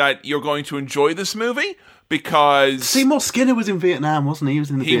that you're going to enjoy this movie because Seymour Skinner was in Vietnam, wasn't he? He was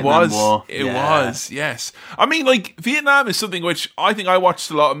in the Vietnam War. It was, yes. I mean, Vietnam is something which I think I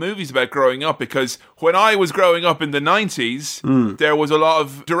watched a lot of movies about growing up because when I was growing up in the 90s, there was a lot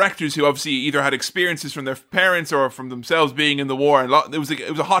of directors who obviously either had experiences from their parents or from themselves being in the war. And it was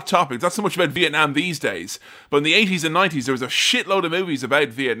a hot topic. It's not so much about Vietnam these days, but in the 80s and 90s, there was a shitload of movies about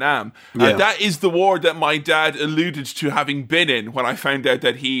Vietnam. Yeah. And that is the war that my dad alluded to having been in when I found out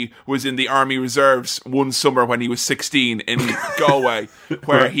that he was in the Army Reserves one summer when he was 16 in Galway,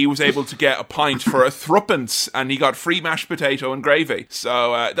 where he was able to get a pint for a threepence, and he got free mashed potato and gravy.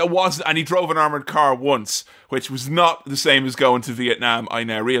 So that wasn't, and he drove an armoured car once, which was not the same as going to Vietnam, I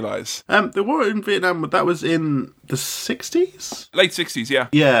now realise. The war in Vietnam, that was in the 60s? Late 60s, yeah.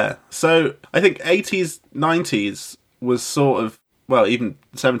 Yeah. So I think 80s, 90s was sort of, well, even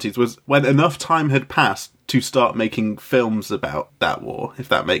 70s was when enough time had passed to start making films about that war, if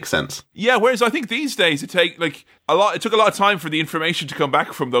that makes sense. Yeah, whereas I think these days it took a lot of time for the information to come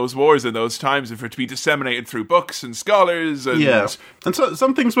back from those wars in those times and for it to be disseminated through books and scholars and and so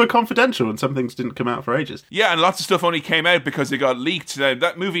some things were confidential and some things didn't come out for ages. Yeah, and lots of stuff only came out because it got leaked.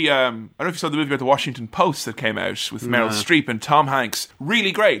 That movie, I don't know if you saw the movie about the Washington Post that came out with Meryl Streep and Tom Hanks.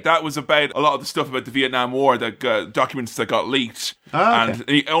 Really great. That was about a lot of the stuff about the Vietnam War, that documents that got leaked. And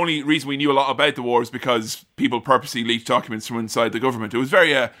the only reason we knew a lot about the war is because people purposely leaked documents from inside the government. It was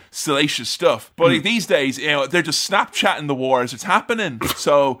very salacious stuff. But these days, they're just Snapchatting the war as it's happening.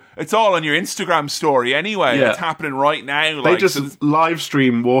 So it's all on your Instagram story anyway. Yeah. It's happening right now. They just live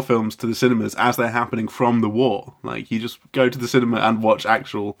stream war films to the cinemas as they're happening from the war. Like, you just go to the cinema and watch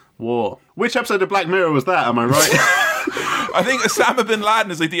actual war. Which episode of Black Mirror was that, am I right? I think Osama bin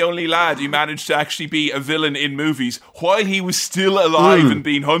Laden is like the only lad who managed to actually be a villain in movies while he was still alive and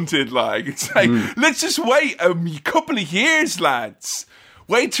being hunted. Like, it's like, let's just wait a couple of years, lads.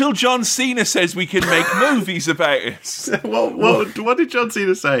 Wait till John Cena says we can make movies about it. What did John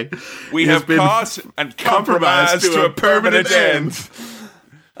Cena say? We have caused and compromised to a permanent end.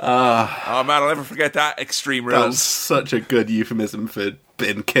 Oh man, I'll never forget that Extreme Rules. That's such a good euphemism for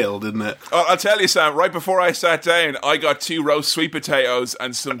being killed, isn't it? I'll tell you, Sam, right before I sat down, I got 2 roast sweet potatoes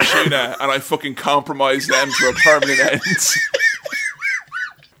and some tuna, and I fucking compromised them to a permanent end.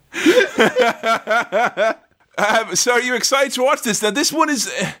 So are you excited to watch this? Now, this one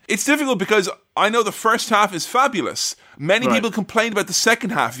it's difficult because I know the first half is fabulous. Many people complained about the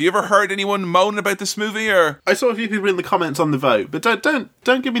second half. Have you ever heard anyone moan about this movie? Or I saw a few people in the comments on the vote, but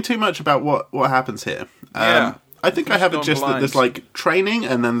don't give me too much about what happens here. Yeah. I think I have a gist that there's like training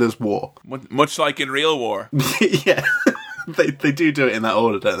and then there's war. Much like in real war. Yeah. They do it in that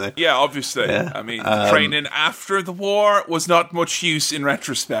order, don't they? Yeah, obviously. Yeah. I mean, training after the war was not much use in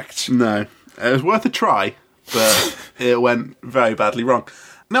retrospect. No. It was worth a try, but it went very badly wrong.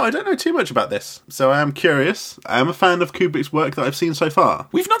 No, I don't know too much about this, so I am curious. I am a fan of Kubrick's work that I've seen so far.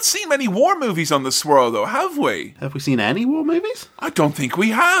 We've not seen many war movies on the Swirl, though, have we? Have we seen any war movies? I don't think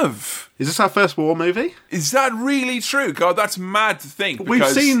we have. Is this our first war movie? Is that really true? God, that's mad to think. We've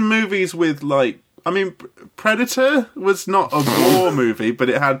seen movies with, like... I mean, Predator was not a war movie, but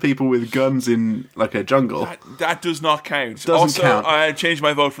it had people with guns in, like, a jungle. That does not count. Doesn't count. I changed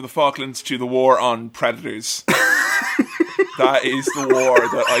my vote for the Falklands to the war on predators. That is the war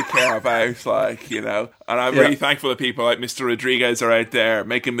that I care about, like, you know. And I'm really thankful that people like Mr. Rodriguez are out there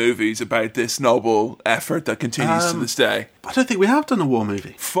making movies about this noble effort that continues to this day. I don't think we have done a war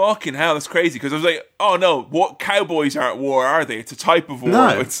movie. Fucking hell, that's crazy. Because I was like, oh no, what cowboys aren't war, are they? It's a type of war,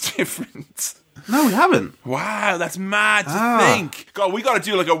 but it's different. No, we haven't. Wow, that's mad to think. God, we got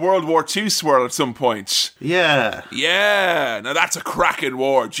to do like a World War II swirl at some point. Yeah. Yeah. Now that's a cracking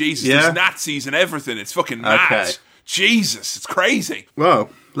war. Jesus, there's Nazis and everything. It's fucking mad. Okay. Jesus, it's crazy.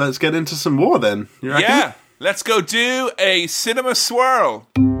 Well, let's get into some war then. You reckon? Yeah. Let's go do a cinema swirl.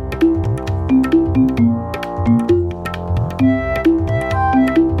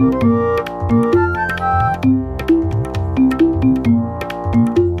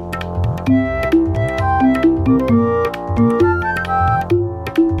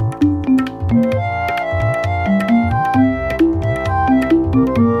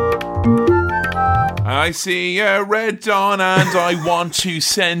 I see a red dawn and I want to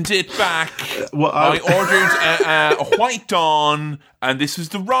send it back. I ordered a white dawn and this is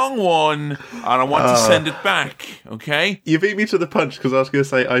the wrong one and I want to send it back, okay? You beat me to the punch because I was going to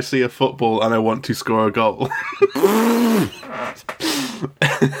say I see a football and I want to score a goal.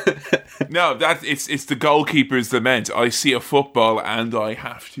 No, it's the goalkeepers that meant I see a football and I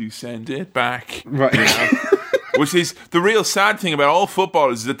have to send it back. Right. You know? Which is the real sad thing about all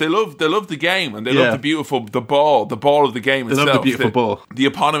footballers is that they love the game and they love the ball of the game itself. They love the beautiful ball. The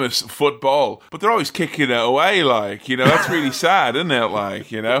eponymous football. But they're always kicking it away, like, you know, that's really sad, isn't it? Like,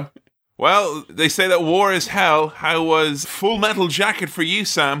 you know. Well, they say that war is hell. How was Full Metal Jacket for you,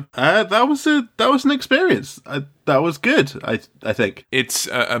 Sam? That was an experience. That was good. I think. It's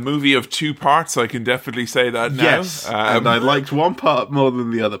a movie of two parts. I can definitely say that now. Yes, and I liked one part more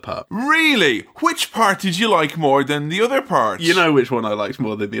than the other part. Really? Which part did you like more than the other part? You know which one I liked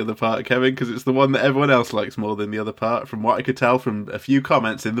more than the other part, Kevin, because it's the one that everyone else likes more than the other part, from what I could tell from a few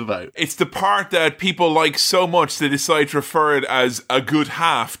comments in the vote. It's the part that people like so much they decide to refer it as a good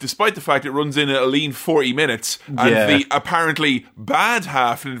half, despite the fact it runs in at a lean 40 minutes, and the apparently bad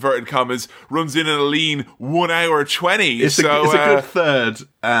half, in inverted commas, runs in at a lean 1 hour 20. It's a good third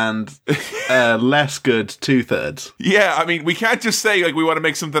and less good 2/3. Yeah, I mean, we can't just say like we want to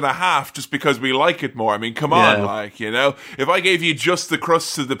make something a half just because we like it more. I mean, come on, like, you know, if I gave you just the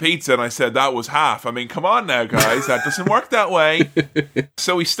crust of the pizza and I said that was half, I mean, come on now, guys, that doesn't work that way.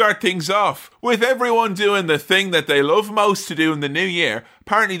 So we start things off with everyone doing the thing that they love most to do in the new year.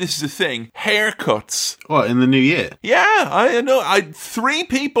 Apparently this is a thing, haircuts. What, in the new year? Yeah, I know. 3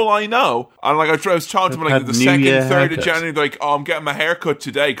 people I know, and like I was talking to them like the 2nd, 3rd of January, like, oh, I'm getting my haircut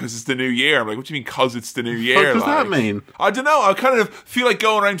today because it's the new year. I'm like, what do you mean because it's the new year? What does that mean? I don't know. I kind of feel like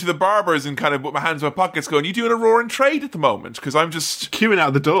going around to the barbers and kind of put my hands in my pockets going, you doing a roaring trade at the moment? Because I'm just queuing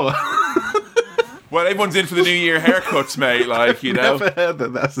out the door. Well, everyone's in for the New Year haircuts, mate. Like, you know. Never heard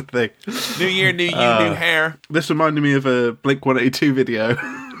that. That's the thing. New Year, new you, new hair. This reminded me of a Blink-182 video.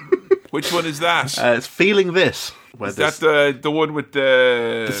 Which one is that? It's Feeling This. Is that the one with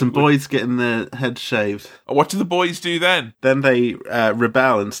the... Some boys getting their heads shaved. What do the boys do then? Then they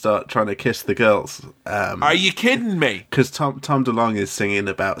rebel and start trying to kiss the girls. Are you kidding me? Because Tom DeLonge is singing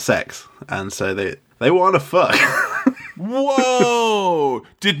about sex. And so they want to fuck. Whoa!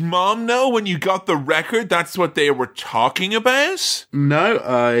 Did Mom know when you got the record that's what they were talking about? No,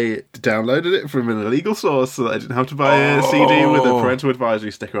 I downloaded it from an illegal source so that I didn't have to buy a CD with a parental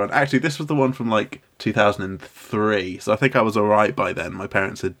advisory sticker on. Actually, this was the one from like 2003, so I think I was alright by then. My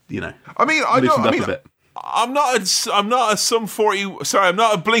parents had, you know, loosened up a bit. I'm not a Sum 40. Sorry, I'm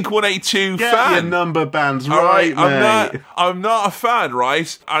not a Blink-182 Get fan. Your number bands right, mate. I'm not a fan,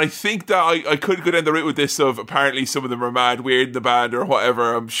 right? And I think that I could go down the route with this of apparently some of them are mad weird in the band or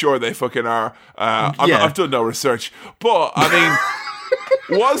whatever. I'm sure they fucking are. I've done no research, but I mean.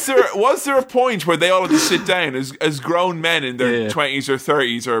 Was there a point where they all had to sit down as grown men in their 20s or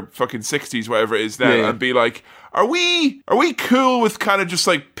 30s or fucking 60s, whatever it is now, and be like, are we cool with kind of just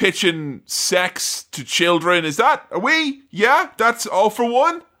like pitching sex to children? Are we? Yeah, that's all for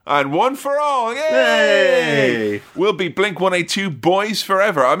one and one for all. Yay! We'll be Blink-182 boys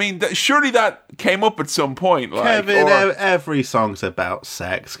forever. I mean, surely that came up at some point. Like, Kevin, every song's about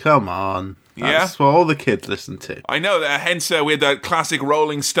sex. Come on. That's what all the kids listen to. I know that. Hence, we had that classic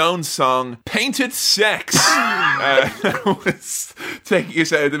Rolling Stones song, "Painted Sex." Was taking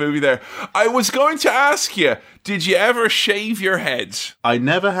us out of the movie there. I was going to ask you, did you ever shave your head? I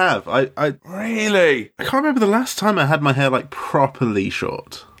never have. I Really? I can't remember the last time I had my hair like properly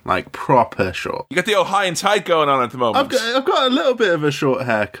short. Like proper short. You got the old high and tight going on at the moment. I've got a little bit of a short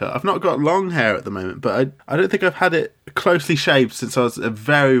haircut. I've not got long hair at the moment, but I don't think I've had it closely shaved since I was a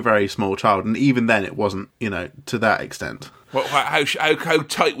very, very small child, and even then it wasn't, you know, to that extent. How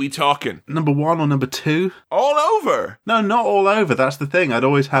tight we talking? Number 1 or number 2? All over? No, not all over. That's the thing. I'd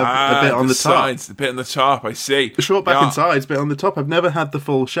always have a bit on the top. Sides, the bit on the top, I see. The short back and sides, bit on the top. I've never had the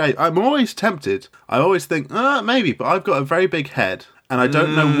full shave. I'm always tempted. I always think, maybe, but I've got a very big head. And I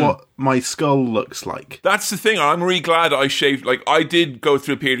don't know what my skull looks like. That's the thing. I'm really glad I shaved. Like, I did go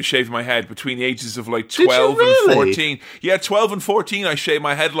through a period of shaving my head between the ages of like 12 and 14. Yeah, 12 and 14 I shaved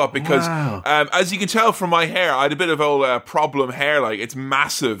my head a lot because, as you can tell from my hair, I had a bit of old problem hair. Like, it's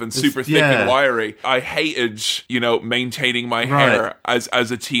massive and super thick and wiry. I hated, maintaining my hair as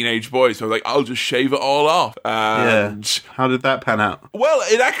a teenage boy. So like, I'll just shave it all off. And how did that pan out? Well,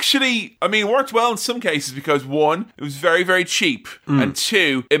 it actually, worked well in some cases because 1, it was very, very cheap. And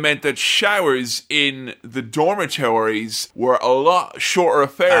 2, it meant that showers in the dormitories were a lot shorter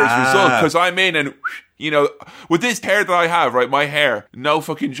affairs as a result, because I'm in and, with this hair that I have, right, my hair, no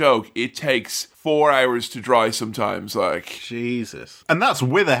fucking joke, it takes 4 hours to dry sometimes, like. Jesus. And that's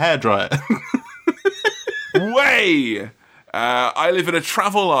with a hairdryer. Way! I live in a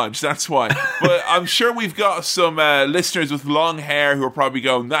travel lodge, that's why. But I'm sure we've got some listeners with long hair who are probably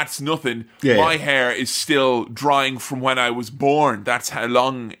going, that's nothing. My hair is still drying from when I was born. That's how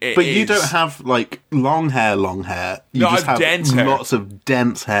long it is. But you don't have, like, long hair. You just have dense hair. Lots of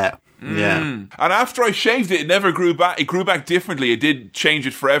dense hair. Yeah. And after I shaved it, it never grew back. It grew back differently. It did change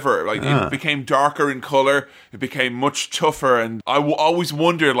it forever. Like it became darker in color. It became much tougher. And I always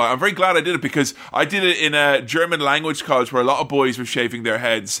wondered, like, I'm very glad I did it because I did it in a German language college where a lot of boys were shaving their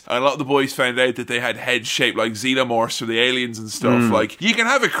heads. And a lot of the boys found out that they had heads shaped like xenomorphs or the aliens and stuff. Like, you can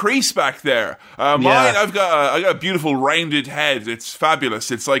have a crease back there. Mine, I got a beautiful rounded head. It's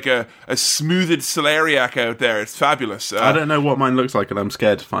fabulous. It's like a smoothed celeriac out there. It's fabulous. I don't know what mine looks like, and I'm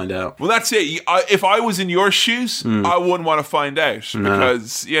scared to find out. Well, that's it. If I was in your shoes, I wouldn't want to find out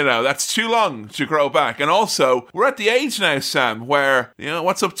because, that's too long to grow back. And also, we're at the age now, Sam, where,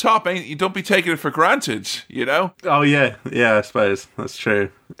 what's up top, you don't be taking it for granted, Oh, yeah. Yeah, I suppose. That's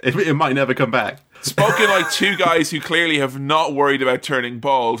true. It might never come back. Spoken like two guys who clearly have not worried about turning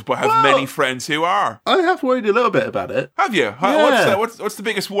bald, but have many friends who are. I have worried a little bit about it. Have you? Yeah. What's the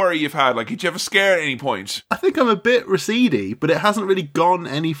biggest worry you've had? Like, did you have a scare at any point? I think I'm a bit recedy, but it hasn't really gone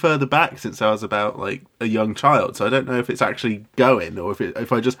any further back since I was about, like, a young child. So I don't know if it's actually going or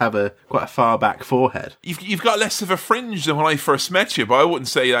if I just have quite a far back forehead. You've got less of a fringe than when I first met you, but I wouldn't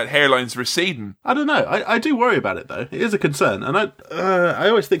say that hairline's receding. I don't know. I do worry about it, though. It is a concern. And I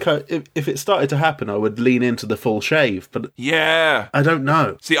always think if it started to happen, I would lean into the full shave. But yeah, I don't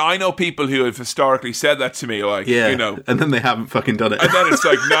know. See, I know people who have historically said that to me, like, and then they haven't fucking done it. And then it's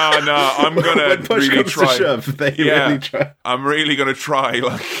like, no, I'm gonna when push really comes try. To shove, they really try. I'm really gonna try.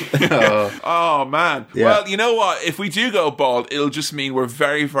 Like, oh man. Yeah. Well, you know what? If we do go bald, it'll just mean we're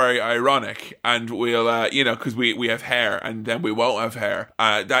very, very ironic, and we'll, because we have hair, and then we won't have hair.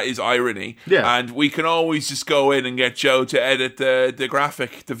 That is irony. Yeah. And we can always just go in and get Joe to edit the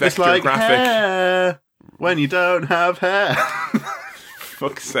graphic, the vector it's like graphic. Hair when you don't have hair.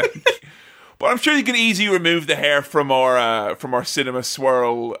 Fuck's sake. But I'm sure you can easily remove the hair from our Cinema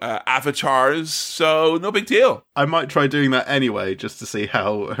Swirl avatars, so no big deal. I might try doing that anyway, just to see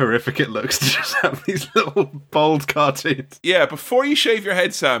how horrific it looks to just have these little bold cartoons. Yeah, before you shave your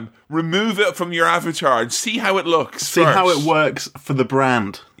head, Sam, remove it from your avatar and see how it looks. See how it works for the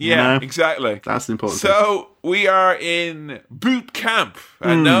brand. Yeah, exactly. That's the important thing. We are in boot camp.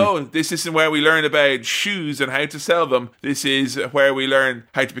 And no, this isn't where we learn about shoes and how to sell them. This is where we learn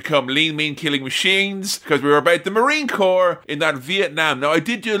how to become lean, mean, killing machines, because we were about the Marine Corps in that Vietnam. Now, I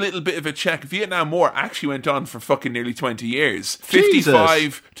did do a little bit of a check. Vietnam War actually went on for fucking nearly 20 years.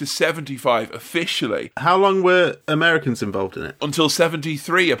 55 to 75 officially. How long were Americans involved in it? Until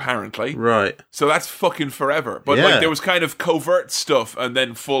 73, apparently. Right. So that's fucking forever. But like, there was kind of covert stuff and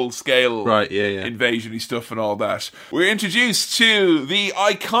then full-scale invasion-y stuff and all that. We're introduced to the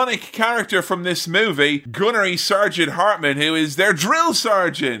iconic character from this movie, Gunnery Sergeant Hartman, who is their drill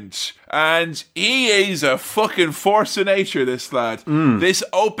sergeant. And he is a fucking force of nature, this lad. This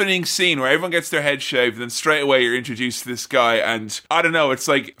opening scene where everyone gets their head shaved, and then straight away you're introduced to this guy, and I don't know, it's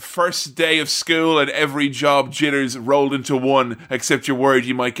like first day of school and every job jitters rolled into one, except you're worried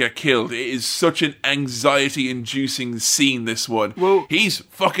you might get killed. It is such an anxiety-inducing scene, this one. Well, he's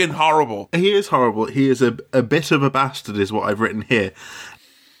fucking horrible. He is horrible. He is a bit of a bastard, is what I've written here.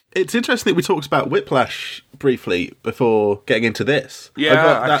 It's interesting that we talked about Whiplash briefly before getting into this. Yeah, I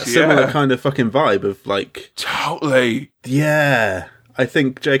got that similar kind of fucking vibe of like... Totally. Yeah. I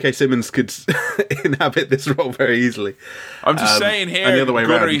think J.K. Simmons could inhabit this role very easily. I'm just saying here... And the other way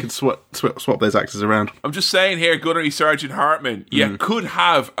around, you can swap those actors around. I'm just saying here, Gunnery Sergeant Hartman, you could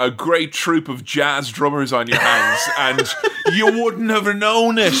have a great troupe of jazz drummers on your hands, and you wouldn't have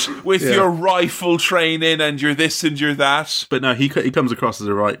known it with your rifle training and your this and your that. But no, he comes across as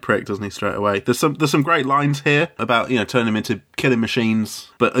a right prick, doesn't he, straight away? There's some great lines here about, turning him into killing machines.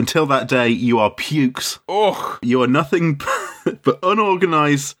 But until that day, you are pukes. Ugh. You are nothing but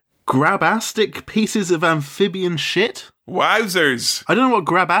unorganised, grabastic pieces of amphibian shit. Wowzers. I don't know what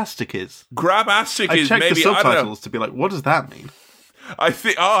grabastic is. Grabastic is maybe... I checked the subtitles to be like, what does that mean? I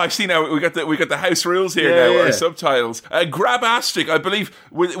think. Oh, I see now. We got the house rules here now. Our subtitles. Grabastic, I believe,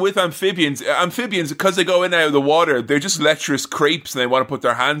 with amphibians. Amphibians, because they go in and out of the water, they're just lecherous creeps, and they want to put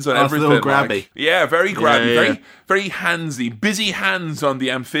their hands on everything. They're grabby. Like, very grabby, very very handsy, busy hands on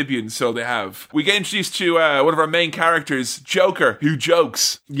the amphibians. So they have. We get introduced to one of our main characters, Joker, who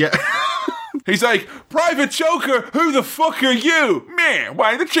jokes. Yeah. He's like, Private Joker, who the fuck are you? Man,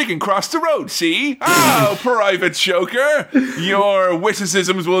 why the chicken crossed the road, see? Oh, Private Joker, your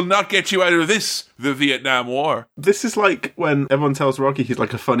witticisms will not get you out of this, the Vietnam War. This is like when everyone tells Rocky he's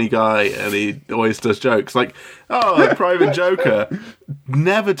like a funny guy and he always does jokes. Like, oh, Private Joker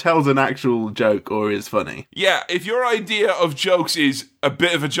never tells an actual joke or is funny. Yeah, if your idea of jokes is a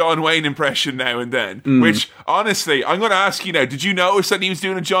bit of a John Wayne impression now and then, which, honestly, I'm going to ask you now, did you notice that he was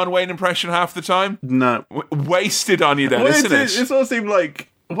doing a John Wayne impression half the time? No. Wasted on you then, isn't it? It sort of seemed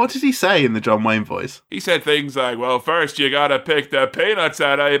like What did he say in the John Wayne voice? He said things like, well, first you gotta pick the peanuts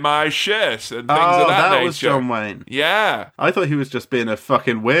out of my shit, and things of that nature. Was John Wayne. Yeah. I thought he was just being a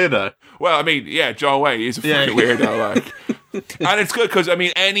fucking weirdo. Well, I mean, yeah, John Wayne is a fucking weirdo, like. And it's good because, I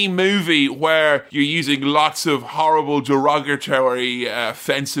mean, any movie where you're using lots of horrible, derogatory,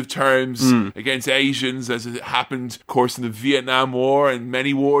 offensive terms against Asians, as it happened, of course, in the Vietnam War and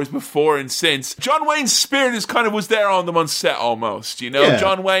many wars before and since, John Wayne's spirit is kind of was there on them on set almost, you know? Yeah.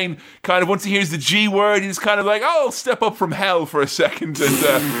 John Wayne kind of, once he hears the G word, he's kind of like, oh, I'll step up from hell for a second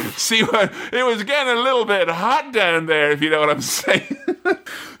and see what... It was getting a little bit hot down there, if you know what I'm saying.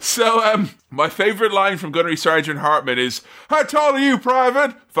 So, my favourite line from Gunnery Sergeant Hartman is, how tall are you,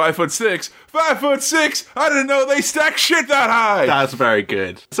 Private? 5'6". 5'6"? I didn't know they stack shit that high. That's very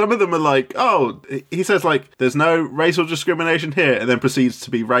good. Some of them are like, oh, he says like, there's no racial discrimination here, and then proceeds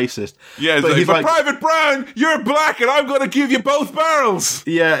to be racist. Yeah, but he's like, Private Brown, you're black, and I'm going to give you both barrels.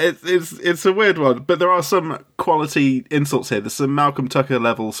 Yeah, it's a weird one, but there are some quality insults here. There's some Malcolm Tucker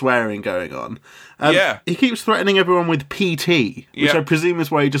level swearing going on. He keeps threatening everyone with PT, which I presume is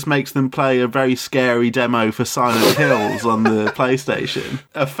where he just makes them play a very scary demo for Silent Hills on the PlayStation.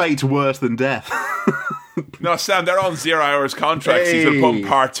 A fate worse than death. No, Sam, they're on 0 hours contracts. He's a pump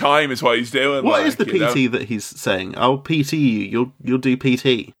part-time is what he's doing. What is the PT that he's saying? I'll PT you. You'll do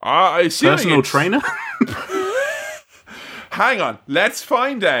PT. I assume personal trainer? Hang on. Let's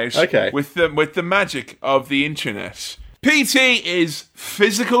find out with the magic of the internet. PT is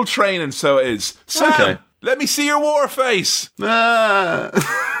physical training, so it is. Sam, let me see your war face. Way!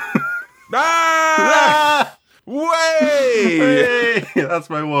 That's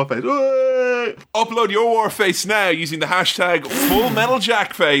my war face. Way! Upload your war face now using the hashtag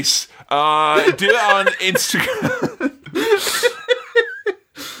FullMetalJackface. Do it on Instagram.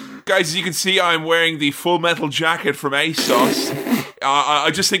 Guys, as you can see, I'm wearing the Full Metal jacket from ASOS. I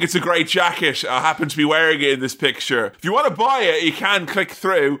just think it's a great jacket. I happen to be wearing it in this picture. If you want to buy it, you can click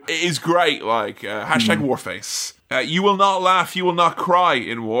through. It is great. Like, hashtag Warface. You will not laugh, you will not cry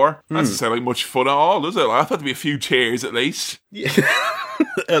in war. That doesn't sound like much fun at all, does it? Like, I thought there'd be a few tears at least. Yeah.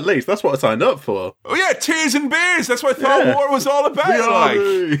 At least, that's what I signed up for. Oh yeah, tears and beers. That's what I thought war was all about.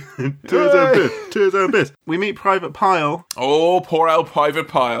 Tears and beers. We meet Private Pyle. Oh, poor old Private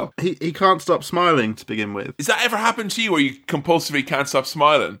Pyle. He can't stop smiling to begin with. Has that ever happened to you where you compulsively can't stop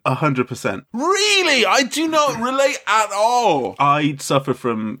smiling? 100%. Really? I do not relate at all. I suffer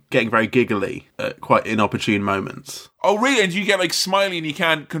from getting very giggly at quite inopportune moments. Oh, really? And do you get, like, smiley and you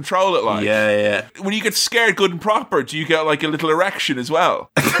can't control it, like? Yeah. When you get scared good and proper, do you get, like, a little erection as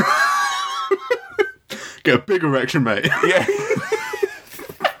well? Get a big erection, mate. Yeah.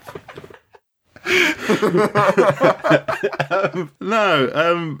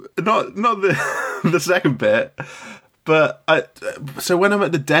 Not the second bit. But so when I'm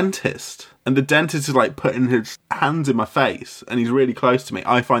at the dentist, and the dentist is like putting his hands in my face, and he's really close to me,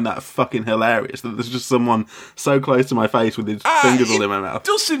 I find that fucking hilarious. That there's just someone so close to my face with his fingers all in my mouth. It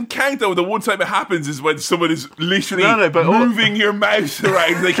doesn't count though. The one time it happens is when someone is literally moving your mouth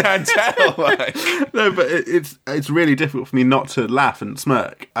around. They can't tell. Like. No, but it's really difficult for me not to laugh and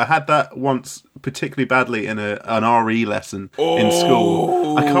smirk. I had that once particularly badly in an RE lesson in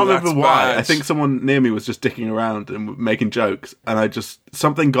school. I can't remember why. Bad. I think someone near me was just dicking around and making jokes, and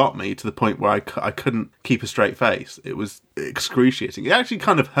something got me to the point where I couldn't keep a straight face. It was excruciating. It actually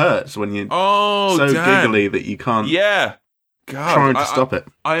kind of hurts when you're so giggly that you can't trying to stop it.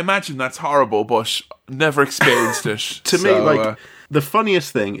 I imagine that's horrible, but never experienced it. To me, like, the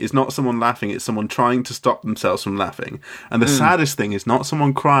funniest thing is not someone laughing, it's someone trying to stop themselves from laughing. And the saddest thing is not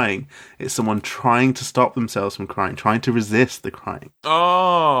someone crying, it's someone trying to stop themselves from crying, trying to resist the crying.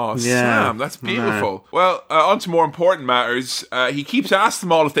 Oh, yeah. Sam, that's beautiful. No. Well, on to more important matters. He keeps asking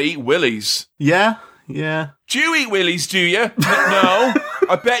them all if they eat willies. Yeah. Do you eat willies, do you? No.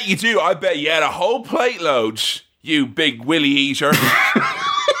 I bet you do. I bet you had a whole plate load, you big willy eater.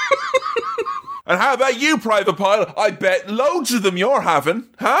 And how about you, Private Pyle? I bet loads of them you're having,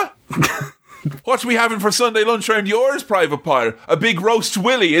 huh? What are we having for Sunday lunch round yours, Private Pyle? A big roast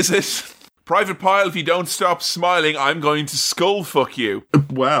willy, is it? Private Pyle, if you don't stop smiling, I'm going to skull fuck you.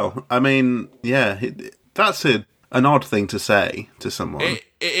 Well, I mean, yeah, that's an odd thing to say to someone. It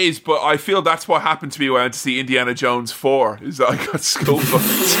is, but I feel that's what happened to me when I went to see Indiana Jones 4, is that I got skull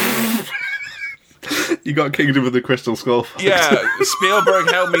fucked. You got Kingdom of the Crystal Skull. Yeah, Spielberg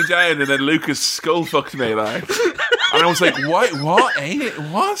held me down and then Lucas skull fucked me, like. And I was like, what?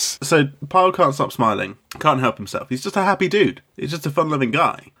 What? So, Pyle can't stop smiling. Can't help himself. He's just a happy dude. He's just a fun-loving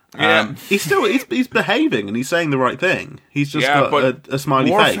guy. Yeah. He's behaving and he's saying the right thing. He's just got a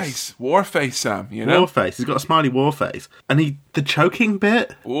smiley face. War face, Sam, you know? War face. He's got a smiley war face. And the choking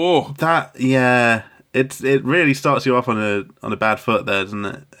bit, it really starts you off on a bad foot there, doesn't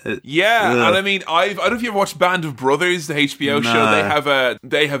it? And I mean, I don't know if you ever watched Band of Brothers, the HBO show.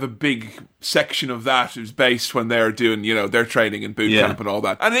 They have a big section of that is based when they're doing, their training in boot camp and all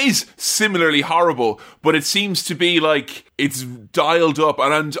that. And it is similarly horrible, but it seems to be like it's dialed up.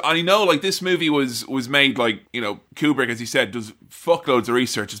 And I know, like, this movie was made, like, Kubrick, as he said, does fuckloads of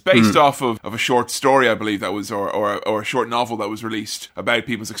research. It's based off of a short story, I believe, that was, or a short novel that was released about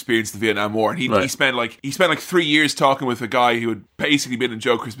people's experience in the Vietnam War. And he spent like 3 years talking with a guy who had basically been in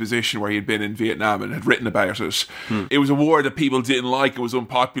Joker's position, where he had been in Vietnam and had written about it. It was a war that people didn't like. It was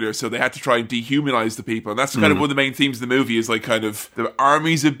unpopular, so they had to try and dehumanize the people. And that's kind of one of the main themes of the movie, is like kind of the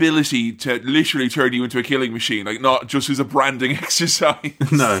army's ability to literally turn you into a killing machine, like not just as a branding exercise.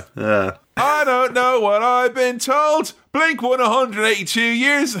 No, yeah. I don't know what I've been told. Blink 182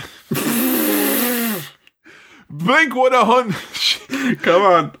 years. Blink 100. Come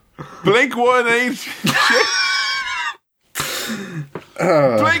on. Blink 180.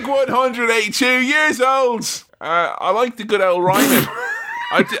 Blink 182 years old. I like the good old rhyming.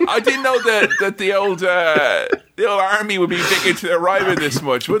 I didn't know that the old army would be big into their rhyming this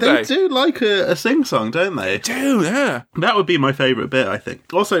much, would they? They do like a sing-song, don't they? They do, yeah. That would be my favourite bit, I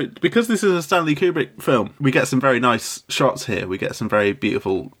think. Also, because this is a Stanley Kubrick film, we get some very nice shots here. We get some very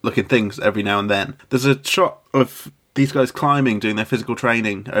beautiful-looking things every now and then. There's a shot of these guys climbing, doing their physical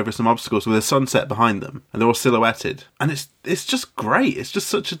training over some obstacles with a sunset behind them, and they're all silhouetted. And it's just great. It's just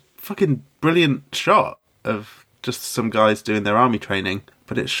such a fucking brilliant shot of just some guys doing their army training,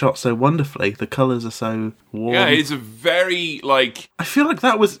 but it's shot so wonderfully. The colours are so warm. Yeah, it's a very, like... I feel like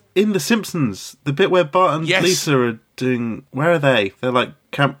that was in The Simpsons, the bit where Bart and Lisa are doing... Where are they? They're like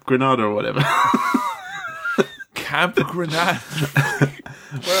Camp Grenada or whatever. Camp Grenada?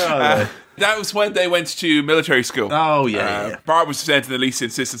 Where are they? That was when they went to military school. Oh, yeah. Bart was sent and Lisa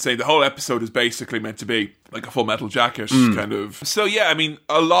insisted, saying the whole episode is basically meant to be like a Full Metal Jacket kind of. So yeah, I mean,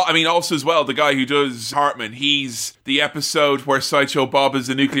 also as well, the guy who does Hartman, he's the episode where Sideshow Bob is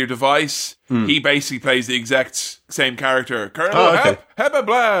the nuclear device. He basically plays the exact same character. Colonel Hebba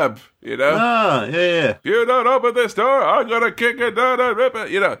Blab, Ah, yeah. You don't open this door, I'm gonna kick it down and rip it.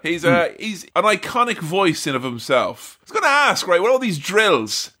 He's an iconic voice in of himself. I was gonna ask, right, with all these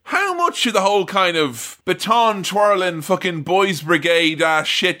drills, how much of the whole kind of baton twirling fucking boys brigade ass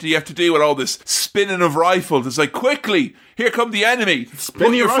shit do you have to do with all this spinning of rifles? It's like, quickly, here come the enemy.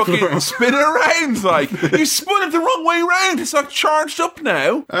 Spin your rifle fucking spin it around, like you spun it the wrong way round. It's like charged up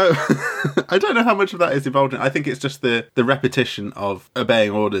now. I don't know how much of that is involved in. I think it's just the repetition of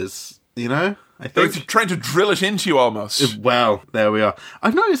obeying orders. I think they're trying to drill it into you almost. Well, there we are.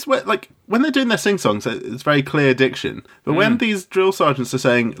 I've noticed when they're doing their sing-songs, it's very clear diction. But when these drill sergeants are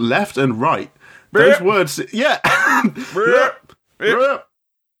saying left and right, those words,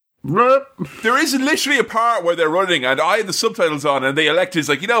 There is literally a part where they're running and I had the subtitles on and the elector's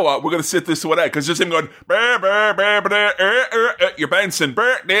like, you know what, we're going to sit this one out, because just him going, you're bouncing.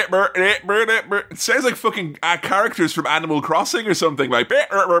 It sounds like fucking characters from Animal Crossing or something, like. I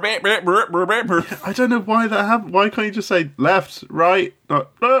don't know why that happened. Why can't you just say left, right,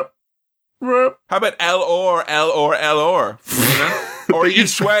 not... How about L-or, or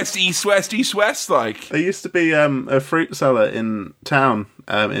east-west, east-west, east-west, like. There used to be a fruit seller in town,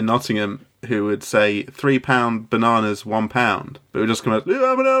 in Nottingham, who would say £3 bananas, £1. But it would just come out like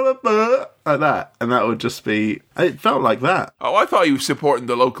that, and that would just be... It felt like that. Oh, I thought he was supporting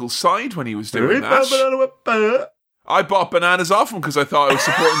the local side when he was doing that. I bought bananas off him because I thought I was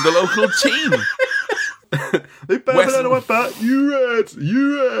supporting the local team.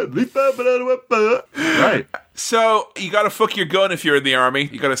 Right. So you gotta fuck your gun if you're in the army.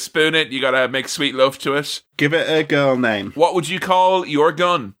 You gotta spoon it. You gotta make sweet love to it. Give it a girl name. What would you call your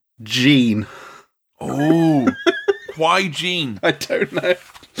gun? Jean. Oh, why Jean? I don't know.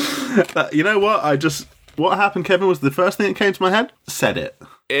 You know what? What happened, Kevin, was the first thing that came to my head. Said it.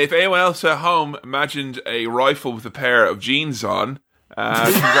 If anyone else at home imagined a rifle with a pair of jeans on,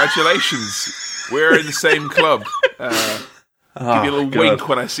 congratulations. We're in the same club. Give you a little wink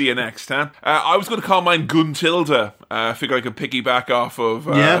when I see you next, huh? I was going to call mine Guntilda. I figure I could piggyback off of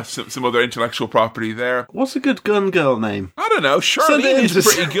some other intellectual property there. What's a good gun girl name? I don't know. Charlene is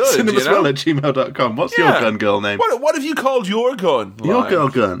pretty good. Cinemaswell@gmail.com. What's your gun girl name? What have you called your gun? Your girl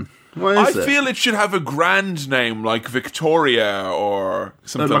gun. What is it? I feel it should have a grand name like Victoria or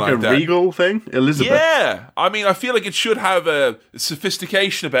something like a that. regal thing? Elizabeth? Yeah, I mean, I feel like it should have a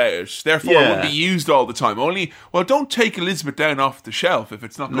sophistication about it. Therefore, it wouldn't be used all the time. Don't take Elizabeth down off the shelf if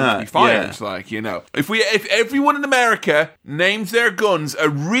it's not going to be fired. Yeah. Like, if everyone in America names their guns a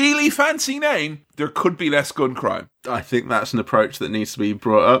really fancy name, there could be less gun crime. I think that's an approach that needs to be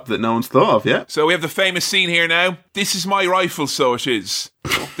brought up that no one's thought of yet. So we have the famous scene here now. This is my rifle, so it is.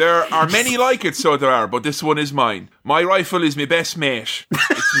 There are many like it, so there are, but this one is mine. My rifle is my best mate.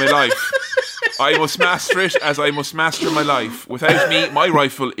 It's my life. I must master it as I must master my life. Without me, my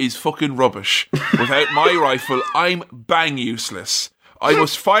rifle is fucking rubbish. Without my rifle, I'm bang useless. I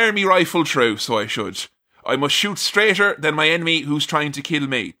must fire me rifle true, so I should. I must shoot straighter than my enemy who's trying to kill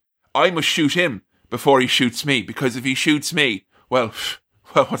me. I must shoot him before he shoots me, because if he shoots me, well,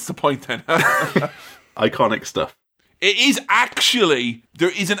 what's the point then? Iconic stuff. There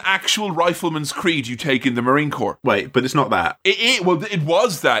is an actual rifleman's creed you take in the Marine Corps. Wait, but it's not that. It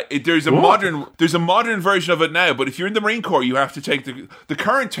was that. There's a modern version of it now, but if you're in the Marine Corps, you have to take the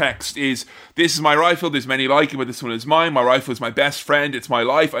current text is, this is my rifle, there's many like it, but this one is mine. My rifle is my best friend, it's my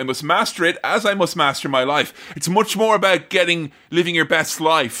life. I must master it as I must master my life. It's much more about living your best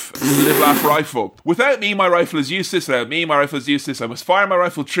life. Live, laugh, rifle. Without me, my rifle is useless. Without me, my rifle is useless. I must fire my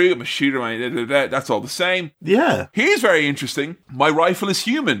rifle true. I must shoot it. That's all the same. Yeah. Here's very interesting. My rifle is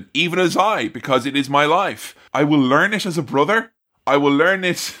human, even as I, because it is my life. I will learn it as a brother. I will learn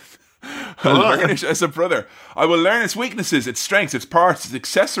it as a brother. I will learn its weaknesses, its strengths, its parts, its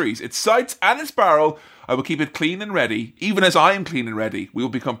accessories, its sights, and its barrel. I will keep it clean and ready, even as I am clean and ready. We will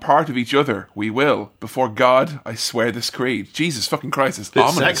become part of each other. We will. Before God, I swear this creed. Jesus fucking Christ, it's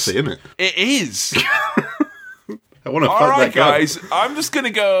ominous. Sexy, isn't it? It is. I want to All fuck right, that guy. guys. I'm just going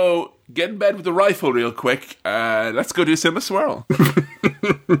to go get in bed with the rifle real quick. Let's go do a swirl.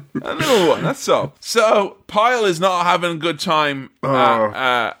 A little one, that's all. So, Pyle is not having a good time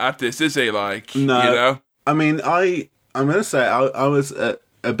at this, is he? Like, No. I mean, I'm going to say, I was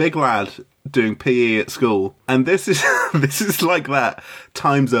a big lad doing PE at school, and this is like that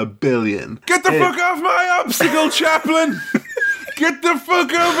times a billion. Get the fuck off my obstacle, Chaplain! Get the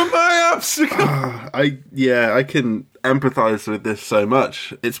fuck over my obstacle! I can empathise with this so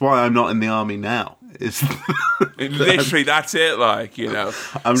much. It's why I'm not in the army now. Literally, that's it, like,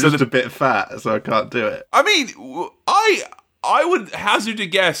 I'm just a bit fat, so I can't do it. I mean, I would hazard a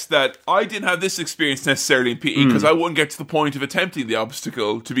guess that I didn't have this experience necessarily in PE because I wouldn't get to the point of attempting the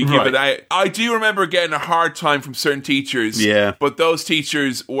obstacle to be given out. I do remember getting a hard time from certain teachers, but those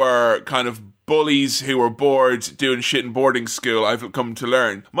teachers were kind of bullies who were bored doing shit in boarding school, I've come to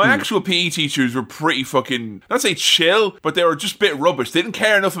learn. My actual PE teachers were pretty fucking, not say chill, but they were just a bit rubbish. They didn't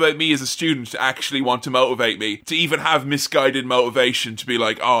care enough about me as a student to actually want to motivate me, to even have misguided motivation to be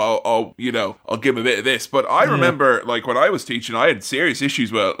like, I'll give them a bit of this. But I remember, like, when I was teaching, I had serious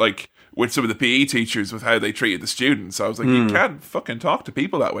issues with some of the PE teachers with how they treated the students. I was like, you can't fucking talk to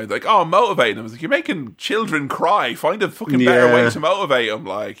people that way. Like, I'm motivating them. I was like, you're making children cry. Find a fucking better way to motivate them,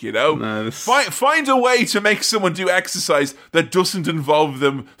 like, No, Find a way to make someone do exercise that doesn't involve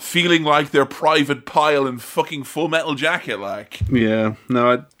them feeling like they're Private Pyle in fucking Full Metal Jacket, like. Yeah,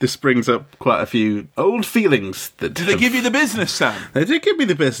 no, this brings up quite a few old feelings. Did they give you the business, Sam? They did give me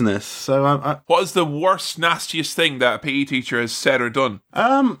the business, so What is the worst, nastiest thing that a PE teacher has said or done?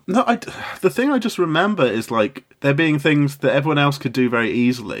 The thing I just remember is, like, there being things that everyone else could do very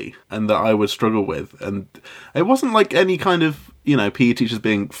easily and that I would struggle with. And it wasn't like any kind of, PE teachers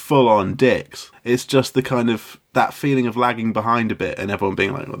being full-on dicks. It's just the kind of, that feeling of lagging behind a bit and everyone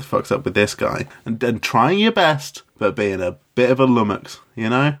being like, what the fuck's up with this guy? And trying your best, but being a bit of a lummox,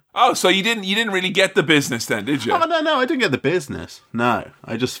 Oh, so you didn't really get the business then, did you? Oh, no, I didn't get the business. No,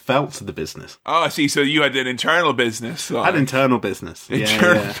 I just felt the business. Oh, I see. So you had an internal business. Like. I had internal business.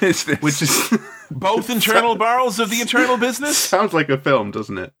 Internal business. Which is... Both internal barrels of the internal business? Sounds like a film,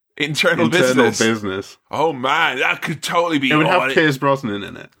 doesn't it? Internal business. Oh man, that could totally be. It would have Pierce Brosnan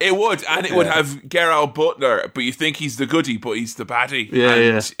in it. It would, and it would have Geralt Butler, but you think he's the goodie, but he's the baddie.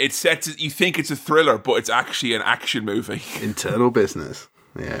 Yeah. It sets. You think it's a thriller, but it's actually an action movie. Internal business.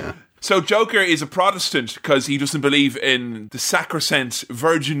 Yeah. So Joker is a Protestant because he doesn't believe in the sacrosanct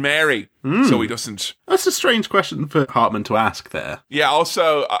Virgin Mary. So he doesn't. That's a strange question for Hartman to ask there. Yeah,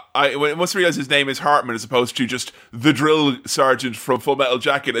 also, I must realize his name is Hartman as opposed to just the drill sergeant from Full Metal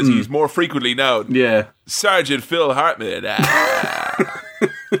Jacket, as he's more frequently known. Yeah. Sergeant Phil Hartman.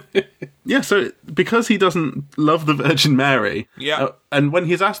 Yeah, so because he doesn't love the Virgin Mary, and when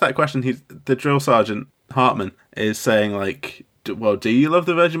he's asked that question, the drill sergeant, Hartman, is saying, like, well, do you love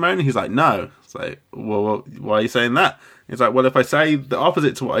the Virgin Mary? And he's like, no. It's like, well, why are you saying that? He's like, well, if I say the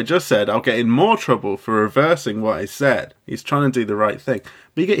opposite to what I just said, I'll get in more trouble for reversing what I said. He's trying to do the right thing.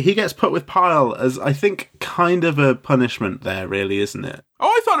 But he gets put with Pyle as, I think, kind of a punishment there, really, isn't it? Oh,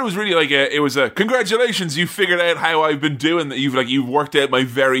 I thought it was really it was a congratulations, you figured out how I've been doing that. You've worked out my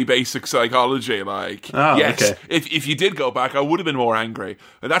very basic psychology. Yes, okay. if you did go back, I would have been more angry.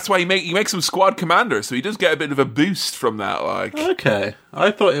 And that's why he makes him squad commander, so he does get a bit of a boost from that. Okay,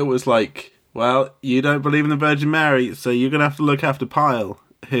 I thought it was well, you don't believe in the Virgin Mary, so you're going to have to look after Pyle,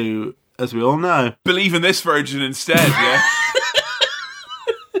 who, as we all know... Believe in this virgin instead, yeah?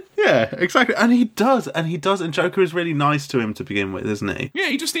 Yeah, exactly. And he does. And Joker is really nice to him to begin with, isn't he? Yeah,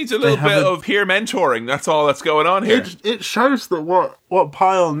 he just needs a little bit of peer mentoring. That's all that's going on here. It shows that what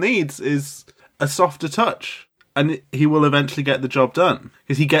Pyle needs is a softer touch. And he will eventually get the job done.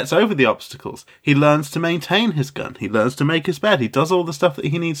 Because he gets over the obstacles. He learns to maintain his gun. He learns to make his bed. He does all the stuff that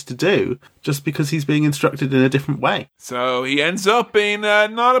he needs to do just because he's being instructed in a different way. So he ends up being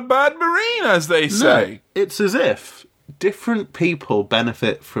not a bad Marine, as they say. No, it's as if different people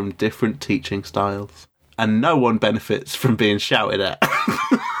benefit from different teaching styles. And no one benefits from being shouted at.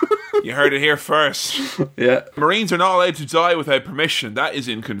 You heard it here first. Yeah. Marines are not allowed to die without permission. That is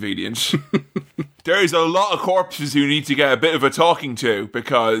inconvenient. There's a lot of corpses who need to get a bit of a talking to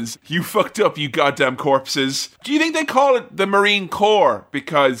because you fucked up, you goddamn corpses. Do you think they call it the Marine Corps?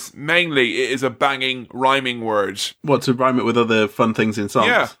 Because mainly it is a banging, rhyming word. What, to rhyme it with other fun things in songs?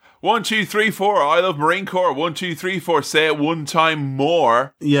 Yeah. 1, 2, 3, 4. I love Marine Corps. 1, 2, 3, 4. Say it one time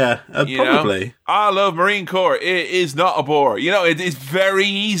more. Yeah, probably. Know? I love Marine Corps. It is not a bore. It is very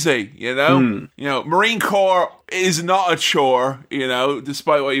easy. Marine Corps is not a chore.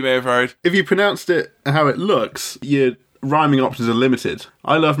 Despite what you may have heard. If you pronounced it how it looks, your rhyming options are limited.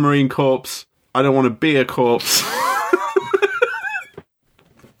 I love Marine Corps. I don't want to be a corpse.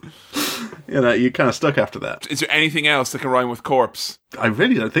 You're kind of stuck after that. Is there anything else that can rhyme with corpse? I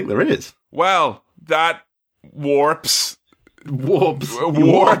really don't think there is. Well, that warps. Warps.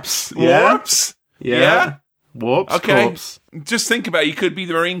 Yeah. Warps? Yeah. Warps. Okay. Corpse. Just think about it. You could be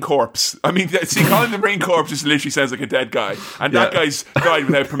the Marine Corps. I mean, see, calling the Marine Corps just literally sounds like a dead guy. And that guy's died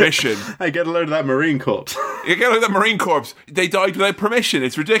without permission. Hey, get a load of that Marine Corps. You get a load of that Marine Corps. They died without permission.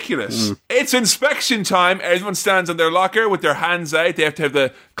 It's ridiculous. It's inspection time. Everyone stands on their locker with their hands out. They have to have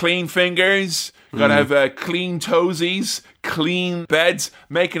the clean fingers. Gotta have clean toesies, clean beds.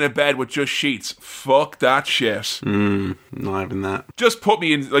 Making a bed with just sheets. Fuck that shit. Not having that. Just put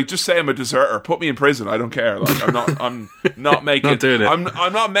me in, just say I'm a deserter. Put me in prison. I don't care. I'm not making... Not doing it.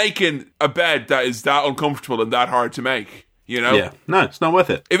 I'm not making a bed that is that uncomfortable and that hard to make. Yeah. No, it's not worth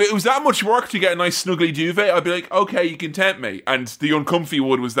it. If it was that much work to get a nice snuggly duvet, I'd be like, okay, you can tempt me. And the uncomfy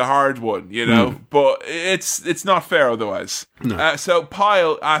one was the hard one, But it's not fair otherwise. No. So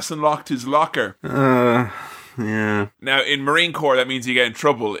Pyle unlocked his locker. Yeah. Now, in Marine Corps, that means you get in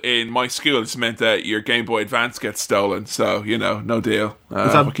trouble. In my school, it's meant that your Game Boy Advance gets stolen. So, no deal.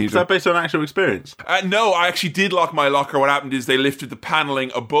 Is that based on actual experience? No, I actually did lock my locker. What happened is they lifted the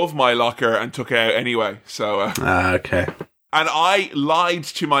paneling above my locker and took it out anyway. So, okay. And I lied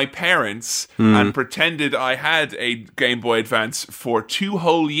to my parents and pretended I had a Game Boy Advance for 2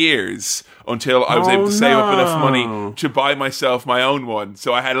 whole years until I was able to save up enough money to buy myself my own one.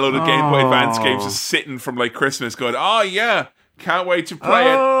 So I had a load of Game Boy Advance games just sitting from Christmas going, oh yeah, can't wait to play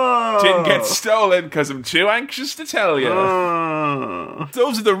it. Didn't get stolen because I'm too anxious to tell you.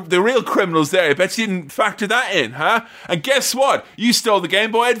 Those are the real criminals there. I bet you didn't factor that in, huh? And guess what? You stole the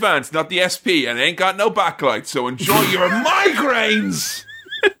Game Boy Advance, not the SP, and it ain't got no backlight, so enjoy your migraines!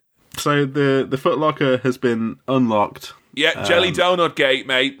 So the Foot Locker has been unlocked. Yeah, Jelly Donut Gate,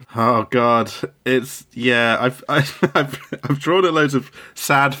 mate. Oh God, I've drawn a loads of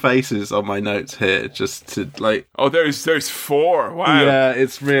sad faces on my notes here, just to Oh, there's 4. Wow. Yeah,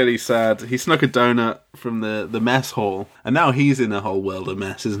 it's really sad. He snuck a donut from the mess hall, and now he's in a whole world of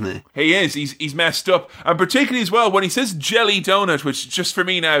mess, isn't he? He is. He's messed up, and particularly as well when he says jelly donut, which just for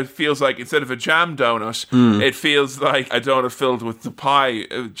me now feels like instead of a jam donut, it feels like a donut filled with the pie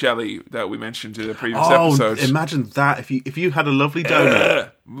jelly that we mentioned in the previous episode. Imagine that if you had a lovely donut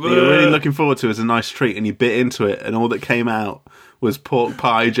that you're really looking forward to as a nice treat, and you bit into it, and all that came out was pork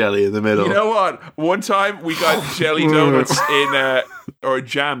pie jelly in the middle. You know what? One time we got jelly donuts or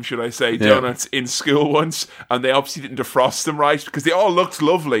jam, should I say, donuts in school once, and they obviously didn't defrost them right because they all looked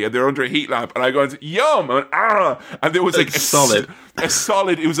lovely and they were under a heat lamp. And I go, yum, and there was a solid.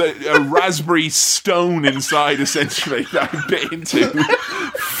 It was a raspberry stone inside, essentially, that I bit into.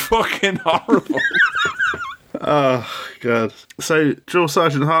 Fucking horrible. Oh God! So Drill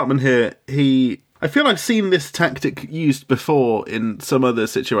Sergeant Hartman here, I feel I've seen this tactic used before in some other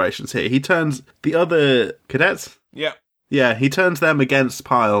situations here. He turns the other cadets. Yeah. Yeah, he turns them against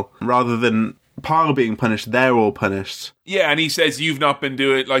Pyle rather than Pyle being punished. They're all punished. Yeah, and he says you've not been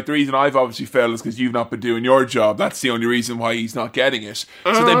doing, like, the reason I've obviously failed is because you've not been doing your job. That's the only reason why he's not getting it.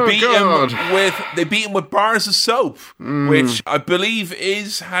 So they beat him with bars of soap, which I believe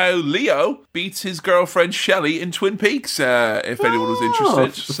is how Leo beats his girlfriend Shelley in Twin Peaks, if anyone was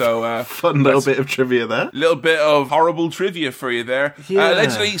interested. So fun little bit of trivia there. Little bit of horrible trivia for you there. Yeah.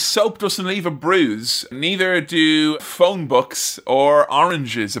 Allegedly, soap doesn't leave a bruise. Neither do phone books or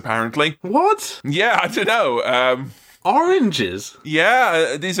oranges, apparently. What? Yeah, I don't know. Oranges?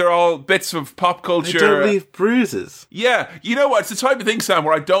 Yeah, these are all bits of pop culture. They don't leave bruises. Yeah, you know what? It's the type of thing, Sam,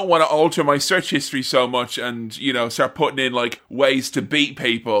 where I don't want to alter my search history so much and, start putting in, like, ways to beat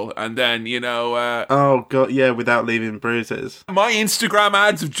people and then, oh, God, yeah, without leaving bruises. My Instagram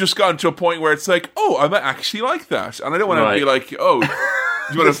ads have just gotten to a point where it's like, oh, I might actually like that. And I don't want to be like, oh...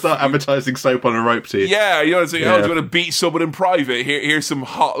 You want to start advertising soap on a rope to you? Yeah, you know, it's like, oh, do you want to beat someone in private? Here's some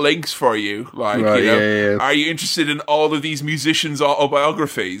hot links for you. Like, right, yeah. Are you interested in all of these musicians'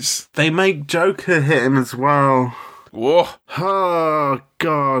 autobiographies? They make Joker hit him as well. Whoa. Oh,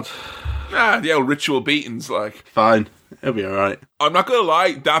 God. The old ritual beatings, like. Fine. It'll be alright. I'm not going to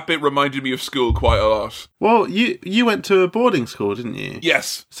lie, that bit reminded me of school quite a lot. Well, you went to a boarding school, didn't you?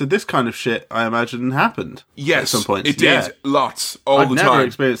 Yes. So this kind of shit, I imagine, happened. Yes. At some point. It did. Lots. All the time. I've never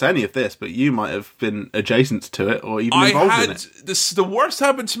experienced any of this, but you might have been adjacent to it or even involved in it. The worst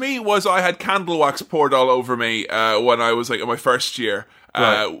happened to me was I had candle wax poured all over me when I was like in my first year.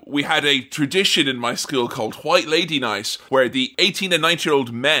 Right. We had a tradition in my school called White Lady Night, where the 18 and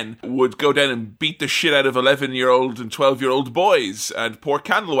 19-year-old men would go down and beat the shit out of 11-year-old and 12-year-old boys and pour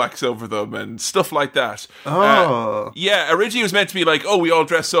candle wax over them and stuff like that. Oh. Originally it was meant to be like, oh, we all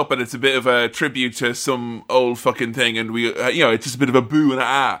dress up and it's a bit of a tribute to some old fucking thing and we, it's just a bit of a boo and a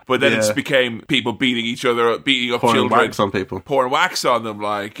ah. But then it just became people beating each other up, beating up children. Pouring wax on people. Pouring wax on them,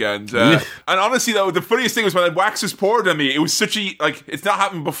 like, and honestly though, the funniest thing was when wax was poured on me, it was such a, like, it's not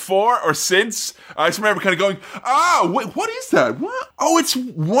happened before or since. I just remember kind of going, wait, what is that? What? Oh, it's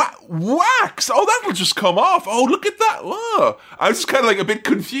wax. Oh, that'll just come off. Oh, look at that. Whoa. I was just kind of like a bit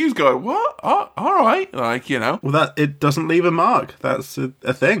confused going, what? Oh, all right. Like, Well, it doesn't leave a mark. That's a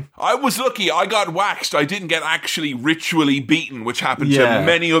thing. I was lucky. I got waxed. I didn't get actually ritually beaten, which happened to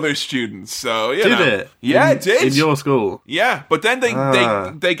many other students. So, Did it? Yeah, it did. In your school? Yeah, but then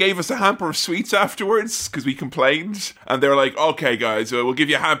they gave us a hamper of sweets afterwards because we complained. And they were like, okay, guys, we'll give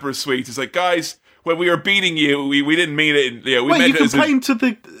you a hamper of sweets. It's like, guys, when we were beating you, we didn't mean it. We meant you complained to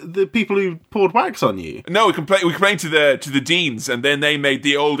the people who poured wax on you? No, we complained to the deans, and then they made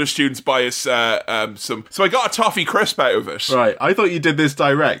the older students buy us some. So I got a toffee crisp out of it. Right, I thought you did this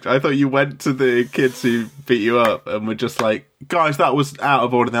direct. I thought you went to the kids who beat you up and were just like, guys, that was out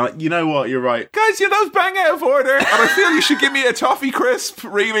of order. And they're like, you know what, you're right. Guys, that was bang out of order. And I feel you should give me a toffee crisp,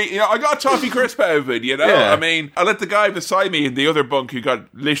 really. I got a toffee crisp out of it, Yeah. I mean, I let the guy beside me in the other bunk who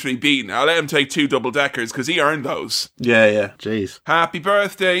got literally beaten, I let him take 2 double-deckers because he earned those. Yeah. Jeez. Happy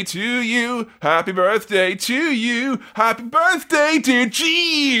birthday to you. Happy birthday to you. Happy birthday, dear Jesus.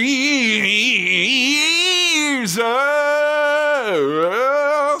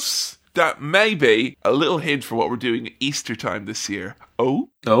 That may be a little hint for what we're doing at Easter time this year. Oh.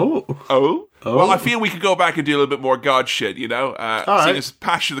 Well, I feel we could go back and do a little bit more God shit, seeing as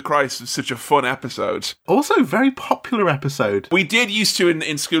Passion of the Christ is such a fun episode. Also, very popular episode. We did used to,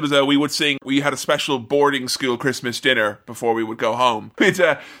 in school, though, we had a special boarding school Christmas dinner before we would go home. We'd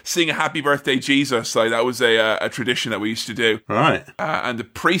sing a Happy Birthday Jesus. Like, that was a tradition that we used to do. Right. And the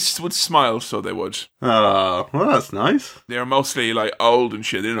priests would smile, so they would. Oh, well, that's nice. They were mostly, like, old and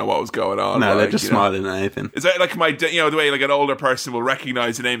shit. They didn't know what was going on. No, they're just smiling at anything. Is that like the way, like, an older person will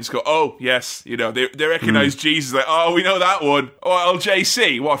recognize the names, go, oh, yes. They recognize Jesus, like, oh, we know that one. Oh,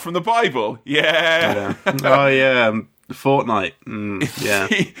 LJC, what, from the Bible? Yeah. Oh, yeah. Fortnite. Yeah.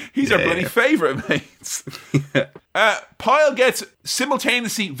 He's our bloody favourite, mates. Pyle gets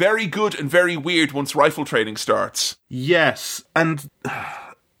simultaneously very good and very weird once rifle training starts. Yes, and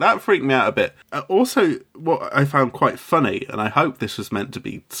that freaked me out a bit. Also, what I found quite funny, and I hope this was meant to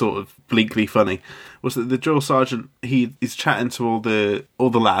be sort of bleakly funny, was that the drill sergeant, he's chatting to all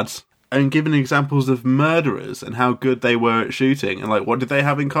the lads and giving examples of murderers and how good they were at shooting. And, like, what did they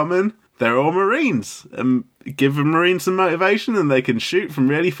have in common? They're all Marines. And give a Marine some motivation and they can shoot from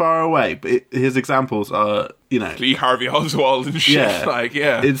really far away. But his examples are, Lee Harvey Oswald and shit.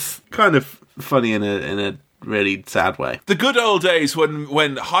 Yeah. It's kind of funny in a really sad way. The good old days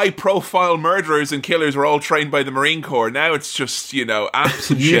when high-profile murderers and killers were all trained by the Marine Corps. Now it's just, apps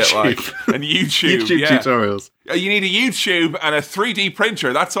and shit, like, and YouTube tutorials. You need a YouTube and a 3D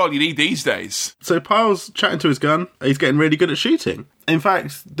printer. That's all you need these days. So Pyle's chatting to his gun. He's getting really good at shooting. In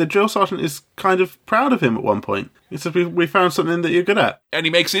fact, the drill sergeant is kind of proud of him at one point. He says, we found something that you're good at. And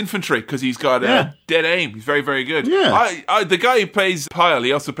he makes infantry because he's got dead aim. He's very, very good. Yeah. The guy who plays Pyle,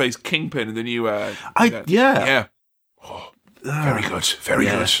 he also plays Kingpin in the new... Yeah. Oh, very good. Very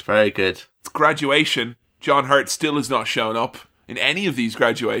good. Very good. It's graduation. John Hurt still has not shown up in any of these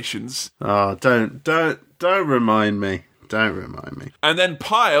graduations. Oh, don't remind me. Don't remind me. And then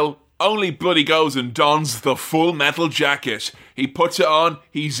Pyle only bloody goes and dons the full metal jacket. He puts it on,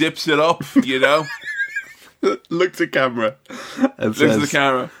 he zips it up, you know. Looks at camera. And Looks at the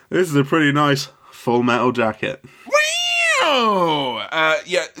camera. This is a pretty nice full metal jacket.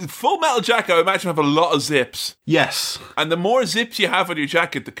 Full metal jacket, I imagine, have a lot of zips. Yes. And the more zips you have on your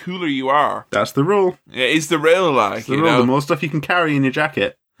jacket, the cooler you are. That's the rule. It is the real, like, the rule. The more stuff you can carry in your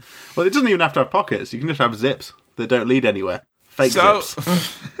jacket. Well, it doesn't even have to have pockets. You can just have zips that don't lead anywhere. Fake zips.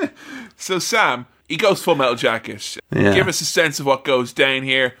 So Sam, he goes full metal jacket. Yeah. Give us a sense of what goes down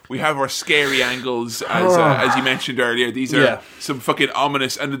here. We have our scary angles, as you mentioned earlier. These are some fucking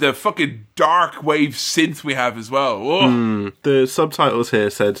ominous, and the fucking dark wave synth we have as well. The subtitles here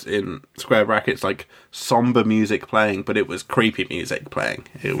said in square brackets like somber music playing, but it was creepy music playing.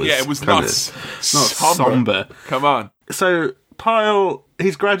 It was not somber. Come on. So Pyle,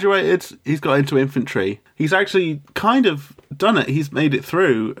 he's graduated. He's got into infantry. He's actually kind of done it. He's made it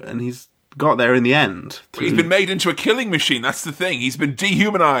through, and he's got there in the end. He's been made into a killing machine. That's the thing. He's been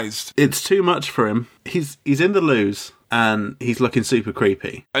dehumanized. It's too much for him. He's in the loos, and he's looking super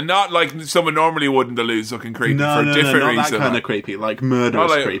creepy. And not like someone normally would in the loos looking creepy for a different reason. Not that kind of creepy, like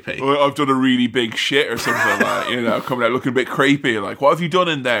murderous creepy. Oh, I've done a really big shit or something like, coming out looking a bit creepy. Like, what have you done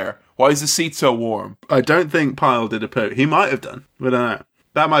in there? Why is the seat so warm? I don't think Pyle did a poo. He might have done. We don't know.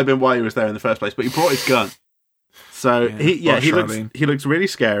 That might have been why he was there in the first place, but he brought his gun. So he looks really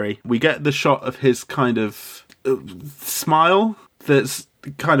scary. We get the shot of his kind of smile that's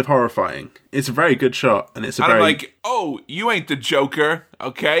kind of horrifying. It's a very good shot, and I'm like, oh, you ain't the Joker,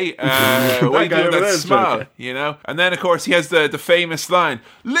 okay? What do you do with that smile, you know? And then, of course, he has the famous line,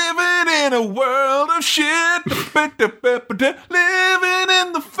 living in a world of shit, living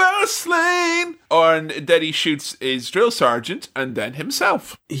in the first lane. And then he shoots his drill sergeant, and then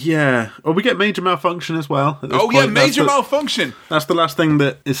himself. Yeah. Well, we get major malfunction as well. Major malfunction. That's the last thing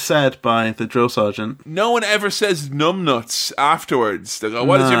that is said by the drill sergeant. No one ever says numbnuts afterwards. They go,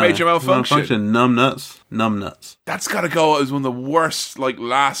 what is your major malfunction? Numbnuts. That's got to go as one of the worst,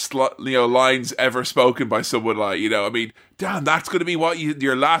 last, lines ever spoken by someone. I mean, damn, that's going to be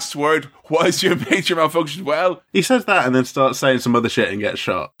your last word. What is your major malfunction? Well, he says that and then starts saying some other shit and gets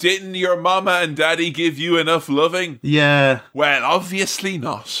shot. Didn't your mama and daddy give you enough loving? Yeah. Well, obviously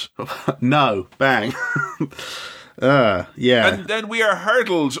not. No. Bang. Yeah. And then we are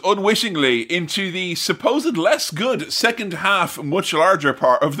hurtled unwittingly into the supposed less good second half, much larger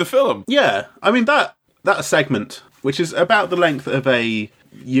part of the film. Yeah. I mean, that segment, which is about the length of a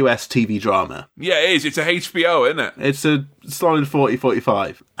US TV drama. Yeah, it is. It's a HBO, isn't it? It's a solid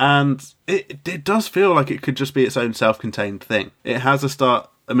 40-45. And it does feel like it could just be its own self-contained thing. It has a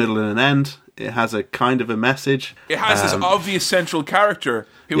start, a middle, and an end. It has a kind of a message. It has this obvious central character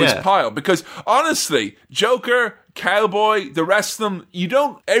who is Pyle. Because, honestly, Joker, Cowboy, the rest of them,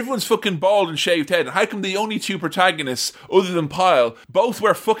 everyone's fucking bald and shaved head. How come the only two protagonists, other than Pyle, both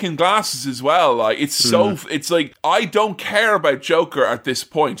wear fucking glasses as well? It's like, I don't care about Joker at this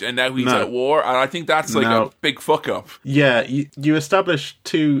point, and now he's at war, and I think that's a big fuck up. Yeah, you establish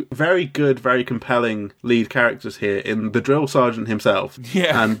two very good, very compelling lead characters here in the drill sergeant himself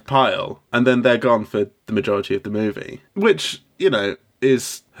and Pyle, and then they're gone for the majority of the movie, which,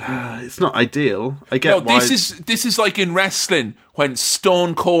 is it's not ideal. I get why. This is like in wrestling when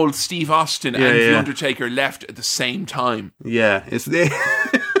Stone Cold Steve Austin and The Undertaker left at the same time. Yeah, it is the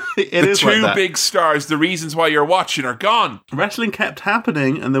two like that. Big stars, the reasons why you're watching are gone. Wrestling kept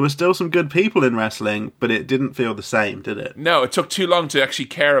happening, and there were still some good people in wrestling, but it didn't feel the same, did it? No, it took too long to actually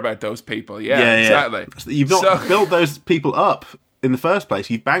care about those people. Yeah, exactly. You've not built those people up in the first place.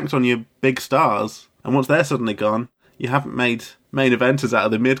 You've banked on your big stars, and once they're suddenly gone, you haven't made main eventers out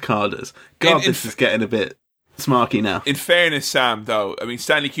of the mid-carders. God, this is getting a bit smarky now. In fairness, Sam, though, I mean,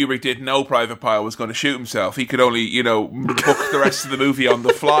 Stanley Kubrick didn't know Private Pyle was going to shoot himself. He could only, book the rest of the movie on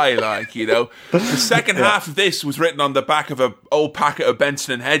the fly, The second half of this was written on the back of an old packet of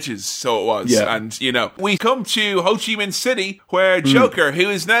Benson and Hedges, so it was. Yeah. And, we come to Ho Chi Minh City, where Joker, who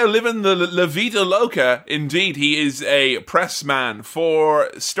is now living the La Vida Loca, indeed, he is a press man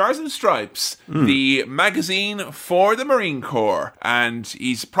for Stars and Stripes, the magazine for the Marine Corps. And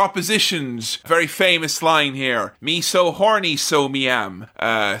he's propositioned a very famous line here. here. Me so horny, so me am.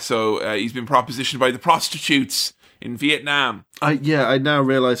 So he's been propositioned by the prostitutes in Vietnam. I now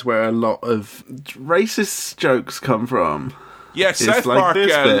realise where a lot of racist jokes come from. Yeah, South like Park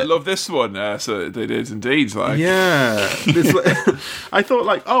this love this one. So they did indeed. Like, yeah, I thought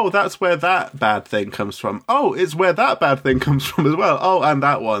like, oh, that's where that bad thing comes from. Oh, it's where that bad thing comes from as well. Oh, and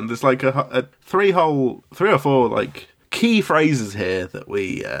that one. There's like a three or four like key phrases here that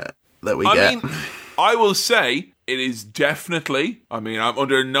we get. I mean, I will say it is definitely. I mean, I'm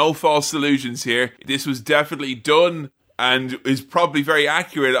under no false illusions here. This was definitely done and is probably very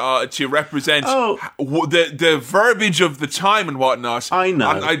accurate to represent the verbiage of the time and whatnot. I know.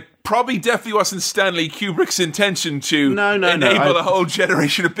 I probably definitely wasn't Stanley Kubrick's intention to enable a whole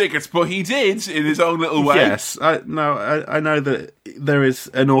generation of bigots, but he did in his own little way. Yes, I know that there is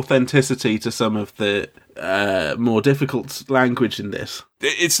an authenticity to some of the more difficult language in this.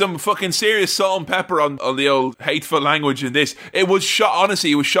 It's some fucking serious salt and pepper on the old hateful language in this. It was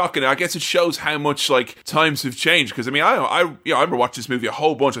honestly, it was shocking. I guess it shows how much like times have changed. Because I mean, I remember watching this movie a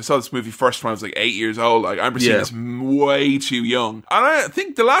whole bunch. I saw this movie first when I was like 8 years old. Like I remember seeing this way too young. And I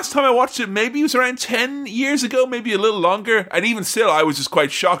think the last time I watched it, maybe it was around 10 years ago, maybe a little longer. And even still, I was just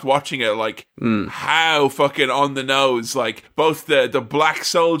quite shocked watching it. Like how fucking on the nose, like both the black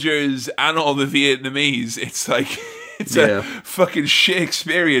soldiers and all the Vietnamese. It's like. It's a fucking shit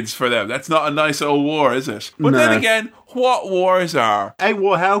experience for them. That's not a nice old war, is it? But then again, what wars are? Ain't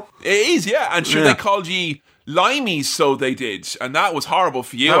war hell? It is, yeah. And sure, they called ye limeys, so they did. And that was horrible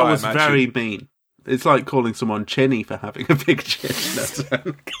for you, I imagine. That was very mean. It's like calling someone chinny for having a big chin.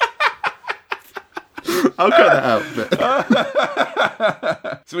 I'll cut that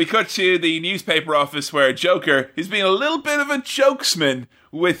out. So we cut to the newspaper office where Joker is being a little bit of a jokesman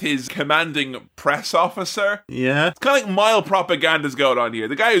with his commanding press officer. Yeah. It's kind of like mild propaganda's going on here.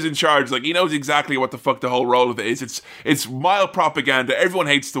 The guy who's in charge, like, he knows exactly what the fuck the whole role of it is. It's mild propaganda. Everyone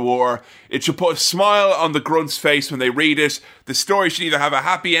hates the war. It should put a smile on the grunt's face when they read it. The story should either have a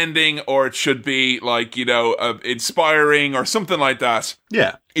happy ending or it should be, like, inspiring or something like that.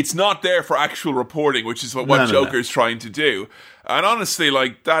 Yeah. It's not there for actual reporting, which is what Joker's trying to do. And honestly,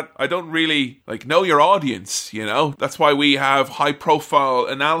 like, that, I don't really, like, know your audience, you know? That's why we have high-profile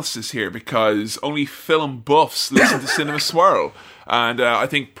analysis here, because only film buffs listen to Cinema Swirl. And I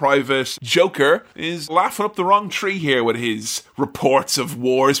think Private Joker is laughing up the wrong tree here with his reports of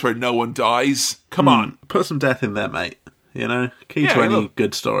wars where no one dies. Come on. Put some death in there, mate. You know? Key to any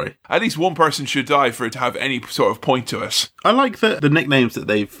good story. At least one person should die for it to have any sort of point to it. I like the nicknames that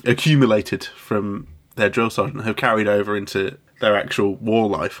they've accumulated from their drill sergeant have carried over into their actual war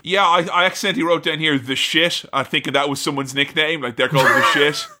life. Yeah, I accidentally wrote down here, the shit. I think that was someone's nickname, like they're called the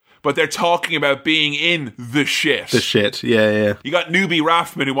shit. But they're talking about being in the shit. The shit, yeah. You got Newbie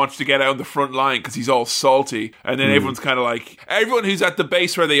Raffman who wants to get out on the front line because he's all salty. And then everyone's kind of like, everyone who's at the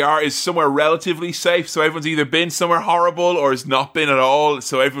base where they are is somewhere relatively safe. So everyone's either been somewhere horrible or has not been at all.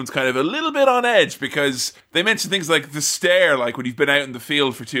 So everyone's kind of a little bit on edge because they mention things like the stare, like when you've been out in the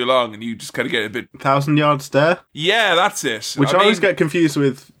field for too long and you just kind of get a bit... 1,000-yard stare? Yeah, that's it. Which I always get confused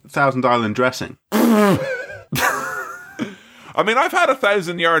with Thousand Island dressing. I mean, I've had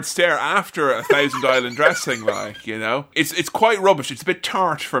 1,000-yard stare after 1,000 Island dressing, like, you know? It's quite rubbish. It's a bit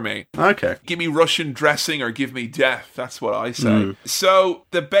tart for me. Okay. Give me Russian dressing or give me death. That's what I say. So,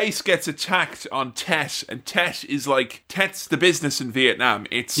 the base gets attacked on Tet, and Tet is like, Tet's the business in Vietnam.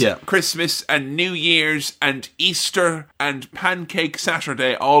 It's Christmas and New Year's and Easter and Pancake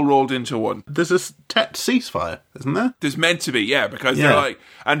Saturday all rolled into one. There's this Tet ceasefire, isn't there? There's meant to be, yeah, because they're like...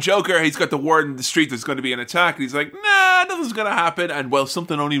 And Joker, he's got the word in the street there's going to be an attack, and he's like, nah, nothing's going to happen, and, well,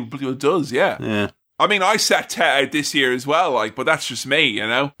 something only does, Yeah. I mean, I set Tet out this year as well, like, but that's just me, you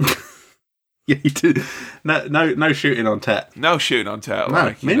know? Yeah, you did. No shooting on Tet. No shooting on Tet, no,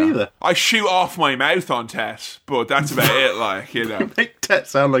 like, me neither. I shoot off my mouth on Tet, but that's about it, like, you know. Make Tet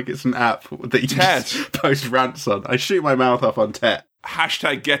sound like it's an app that you just post rants on. I shoot my mouth off on Tet.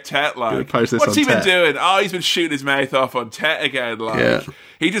 Hashtag get Tet, like. What's he been Tet? doing? Oh, he's been shooting his mouth off on Tet again, like. Yeah.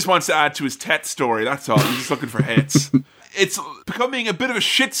 He just wants to add to his Tet story, that's all. He's just looking for hits. It's becoming a bit of a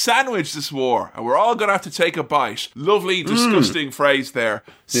shit sandwich, this war, and we're all going to have to take a bite. Lovely, disgusting phrase there.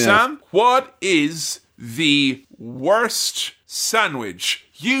 Yeah. Sam, what is the worst sandwich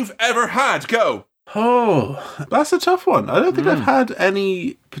you've ever had? Go. Oh, that's a tough one. I don't think I've had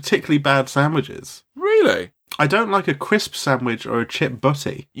any particularly bad sandwiches. Really? I don't like a crisp sandwich or a chip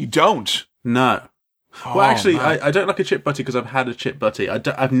butty. You don't? No. Well, actually, I don't like a chip butty because I've had a chip butty.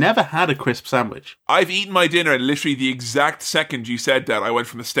 I've never had a crisp sandwich. I've eaten my dinner, and literally the exact second you said that, I went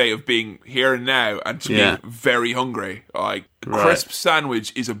from a state of being here and now and to being very hungry. Like, crisp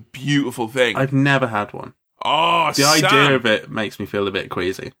sandwich is a beautiful thing. I've never had one. Oh, The Sam. idea of it makes me feel a bit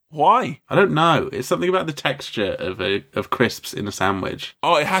queasy. Why? I don't know. It's something about the texture of crisps in a sandwich.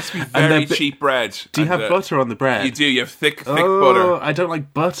 Oh, it has to be very they're cheap bread. Do you have butter on the bread? You do. You have thick Oh, butter. I don't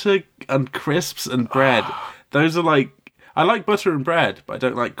like butter and crisps and bread. Those are like... I like butter and bread, but I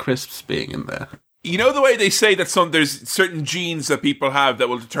don't like crisps being in there. You know the way they say that there's certain genes that people have that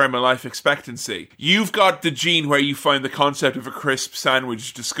will determine life expectancy? You've got the gene where you find the concept of a crisp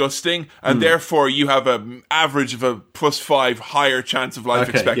sandwich disgusting, and therefore you have an average of a +5 higher chance of life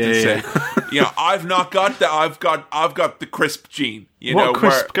expectancy. Yeah. You know, I've not got that. I've got the crisp gene. You What know,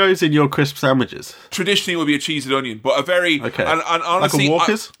 crisp where goes in your crisp sandwiches? traditionally it would be a cheese and onion, but a very Okay. and honestly, like a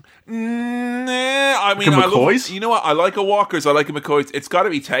Walker's? I mean, Like a I love, McCoy's? you know what? I like a Walker's. I like a McCoy's. It's got to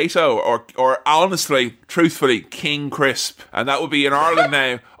be Tato or honestly, truthfully, King Crisp, and that would be in Ireland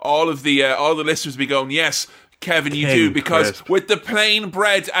now. All the listeners would be going, yes, Kevin, you King do, because Crisp. with the plain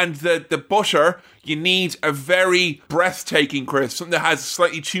bread and the butter, you need a very breathtaking crisp, something that has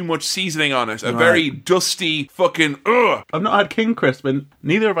slightly too much seasoning on it, a very dusty fucking ugh. I've not had King Crisp, and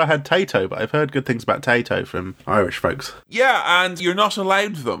neither have I had Tato, but I've heard good things about Tato from Irish folks. Yeah, and you're not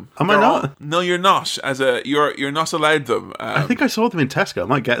allowed them. Am I not? No, you're not. You're not allowed them. I think I saw them in Tesco. I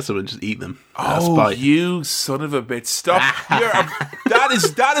might get some and just eat them. Oh, Spite. you son of a bitch! Stop!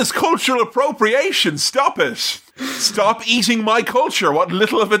 That is cultural appropriation. Stop it! Stop eating my culture. What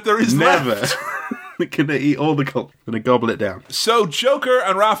little of it there is Never. left. Gonna eat all the culture. Gonna gobble it down. So Joker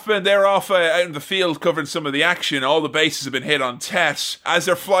and Rathbun, they're off out in the field covering some of the action. All the bases have been hit on Tess. As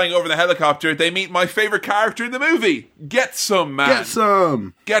they're flying over the helicopter, they meet my favourite character in the movie. Get some, man. Get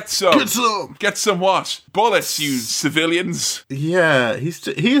some. Get some. Get some. Get some what? Bullets, you civilians. Yeah, he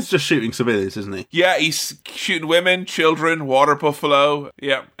is just shooting civilians, isn't he? Yeah, he's shooting women, children, water buffalo.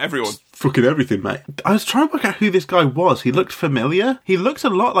 Yeah, everyone. Fucking everything, mate. I was trying to work out who this guy was. He looked familiar. He looked a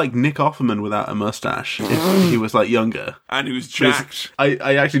lot like Nick Offerman without a mustache. If he was like younger. And he was jacked. I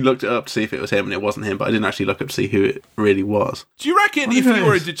actually looked it up to see if it was him, and it wasn't him. But I didn't actually look up to see who it really was. Do you reckon if you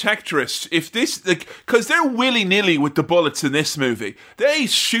were a detectorist, if this, like, because they're willy-nilly with the bullets in this movie, they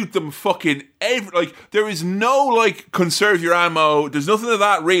shoot them fucking there is no, like, conserve your ammo, there's nothing of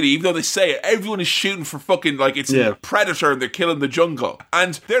that really, even though they say it, everyone is shooting for fucking, like, it's a predator and they're killing the jungle.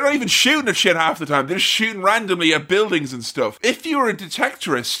 And they're not even shooting at shit half the time, they're just shooting randomly at buildings and stuff. If you were a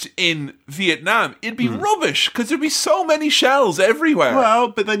detectorist in Vietnam, it'd be rubbish, because there'd be so many shells everywhere. Well,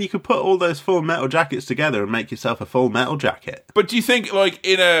 but then you could put all those full metal jackets together and make yourself a full metal jacket. But do you think, like,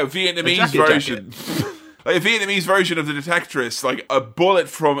 in a Vietnamese jacket version... Like a Vietnamese version of the detectorist, like a bullet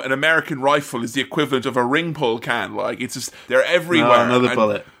from an American rifle is the equivalent of a ring pull can. Like, it's just, they're everywhere. Oh, another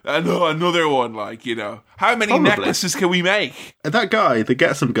bullet. Another one, like, you know. How many necklaces can we make? That guy, the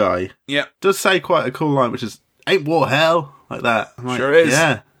Get Some guy, does say quite a cool line, which is, ain't war hell, like that. I'm like, sure is.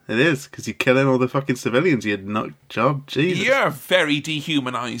 Yeah, it is, because you're killing all the fucking civilians, you nut job, Jesus. You're very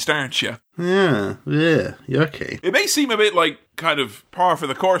dehumanized, aren't you? Yeah, yucky. It may seem a bit like kind of par for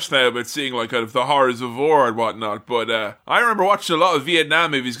the course now about seeing like kind of the horrors of war and whatnot, but I remember watching a lot of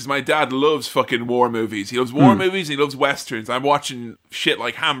Vietnam movies because my dad loves fucking war movies. He loves war movies and he loves westerns. I'm watching shit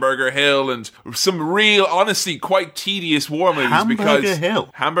like Hamburger Hill and some real, honestly, quite tedious war movies.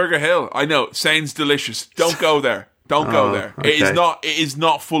 Hamburger Hill. I know, sounds delicious. Don't go there. Don't go there. Okay. It is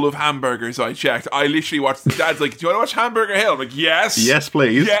not full of hamburgers, I checked. I literally watched, Dad's like, do you want to watch Hamburger Hill? I'm like, yes. Yes,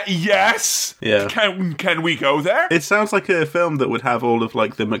 please. Yeah, yes. Yeah. Can we go there? It sounds like a film that would have all of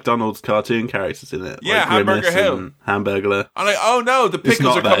like the McDonald's cartoon characters in it. Yeah, like Hamburger Grimace Hill. and Hamburglar. I'm like, oh no, the pickles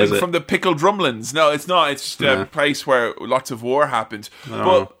are not that, coming is it? from the pickle drumlins. No, it's not. It's just a place where lots of war happened.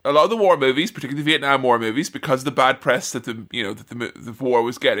 But a lot of the war movies, particularly the Vietnam War movies, because of the bad press that the war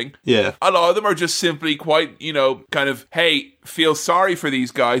was getting, Yeah. a lot of them are just simply quite, kind of, hey, feel sorry for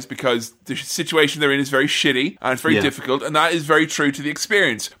these guys because the situation they're in is very shitty and it's very difficult, and that is very true to the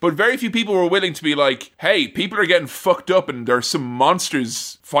experience. But very few people were willing to be like, hey, people are getting fucked up and there's some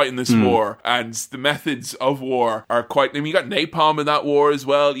monsters fighting this war, and the methods of war are quite... I mean, you got napalm in that war as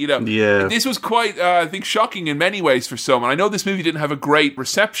well, Yeah. This was quite, I think, shocking in many ways for some, and I know this movie didn't have a great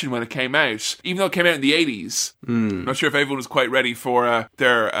reception when it came out, even though it came out in the 80s. I'm not sure if everyone was quite ready for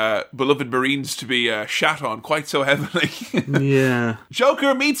their beloved Marines to be shat on quite so heavily. Yeah.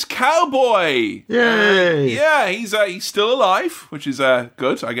 Joker meets Cowboy! Yay! Yeah, he's still alive, which is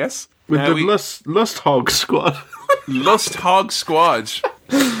good, I guess. With the Lust Hog Squad. Lust Hog Squad.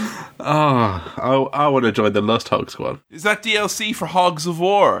 I want to join the Lust Hog Squad. Is that DLC for Hogs of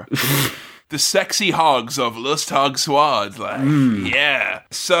War? The sexy hogs of Lust Hog Squad. Yeah.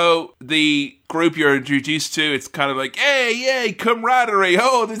 So the group you're introduced to, it's kind of like, hey, yay, camaraderie.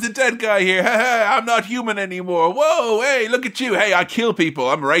 Oh, there's a dead guy here. I'm not human anymore. Whoa, hey, look at you. Hey, I kill people.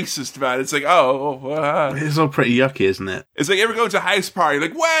 I'm racist, man. It's like, It's all pretty yucky, isn't it? It's like, you ever go to a house party,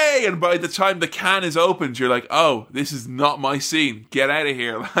 like, way, and by the time the can is opened, you're like, oh, this is not my scene. Get out of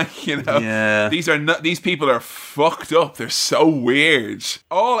here. Like, you know, Yeah. these people are fucked up. They're so weird.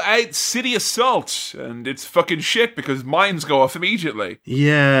 All out city assault, and it's fucking shit because mines go off immediately.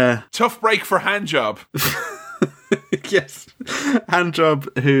 Yeah. Tough break for Handjob. Yes.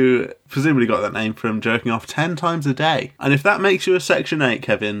 Handjob, who presumably got that name from jerking off 10 times a day. And if that makes you a Section 8,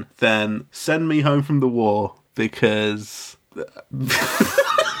 Kevin, then send me home from the war, because...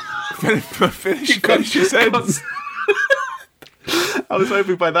 Finish your sentence. I was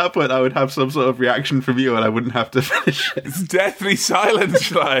hoping by that point I would have some sort of reaction from you and I wouldn't have to finish it. It's deathly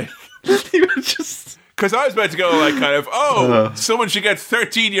silent, like. You were just... Because I was about to go like kind of, someone should get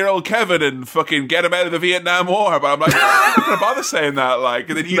 13-year-old Kevin and fucking get him out of the Vietnam War. But I'm like, I'm not going to bother saying that. Like,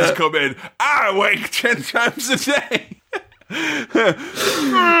 and then you just come in, I wake 10 times a day.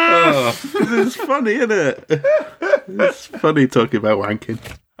 It's funny, isn't it? It's funny talking about wanking.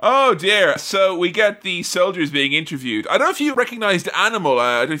 Oh dear. So we get the soldiers being interviewed. I don't know if you recognized Animal.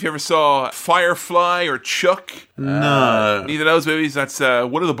 I don't know if you ever saw Firefly or Chuck. No. Neither of those movies. That's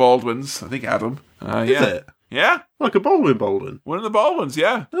one of the Baldwins. I think Adam. Is Yeah. it? Yeah? Like a Baldwin? One of the Baldwins,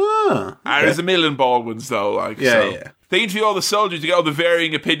 yeah. Ah. And there's a million Baldwins, though. Like, Yeah. They interview all the soldiers to get all the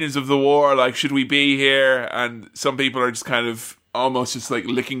varying opinions of the war. Like, should we be here? And some people are just kind of almost just like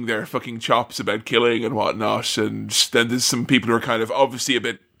licking their fucking chops about killing and whatnot. And then there's some people who are kind of obviously a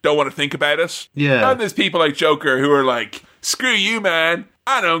bit don't want to think about it. Yeah. And there's people like Joker who are like, screw you, man.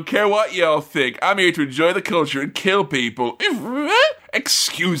 I don't care what y'all think. I'm here to enjoy the culture and kill people.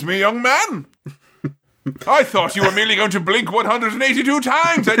 Excuse me, young man. I thought you were merely going to blink 182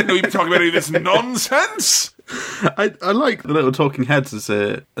 times. I didn't know you'd be talking about any of this nonsense. I like the little talking heads as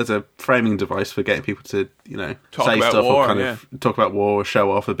a framing device for getting people to, you know, Talk say about stuff war, or kind of talk about war or show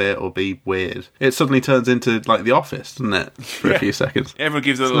off a bit or be weird. It suddenly turns into like The Office, doesn't it? For a few seconds. Everyone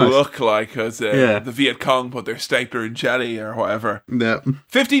gives it a look like because Yeah. the Viet Cong put their stapler in jelly or whatever. Yeah.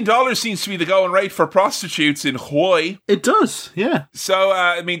 $15 seems to be the going rate for prostitutes in Hoi. It does, yeah. So,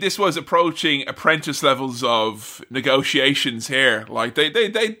 I mean, this was approaching apprentice levels of negotiations here. Like, they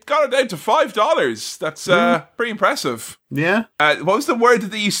got it down to $5. That's pretty impressive. Yeah. What was the word that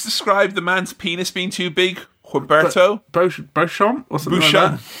they used to describe the man's penis being too big? Humberto? Beauchamp or something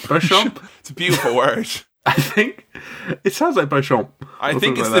Beauchamp. like that? Beauchamp? It's a beautiful word. I think it sounds like Beauchamp. I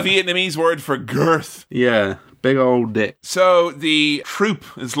think it's the Vietnamese word for girth. Yeah, big old dick. So the troop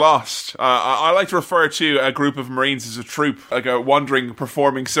is lost. I like to refer to a group of Marines as a troop, like a wandering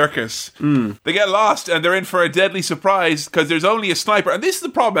performing circus. They get lost and they're in for a deadly surprise because there's only a sniper. And this is the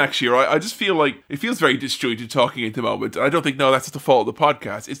problem, actually, right? I just feel like it feels very disjointed talking at the moment. I don't think, no, that's the fault of the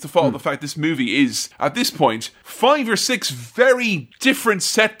podcast. It's the fault of the fact this movie is, at this point, 5 or 6 very different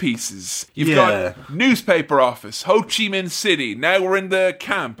set pieces. You've got newspaper office, Ho Chi Minh City, now we're in the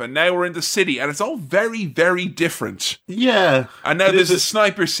camp, and now we're in the city, and it's all very, very different. Yeah. And now there's a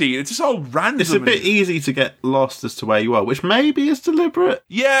sniper scene. It's just all random. It's a bit easy to get lost as to where you are, which maybe is deliberate.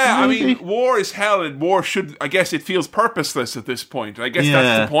 Yeah, maybe. I mean, war is hell, and war should, I guess it feels purposeless at this point. I guess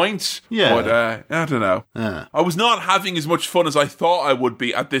that's the point. Yeah. But, I don't know. Yeah. I was not having as much fun as I thought I would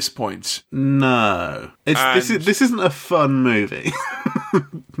be at this point. No. This isn't a fun movie.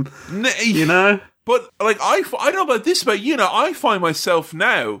 You know? But like I don't know about this, but you know, I find myself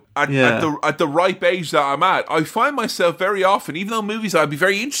now at the ripe age that I'm at. I find myself very often, even though movies I'd be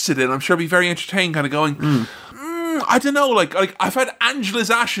very interested in, I'm sure I'd be very entertained, kind of going. I don't know, like I've had Angela's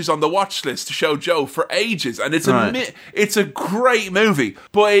Ashes on the watch list to show Joe for ages, and it's it's a great movie,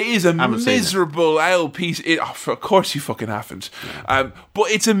 but it is a miserable piece. Of course you fucking haven't, but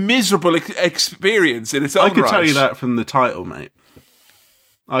it's a miserable experience in its own right. I could tell you that from the title, mate.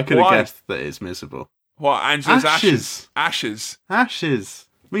 I could have guessed that it's miserable. What, Angela's Ashes? Ashes. Ashes.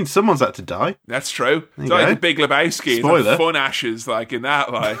 I mean, someone's had to die. That's true. It's like the Big Lebowski. Spoiler. It's like fun ashes, like in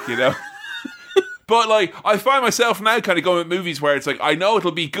that, like, you know. But, like, I find myself now kind of going with movies where it's like, I know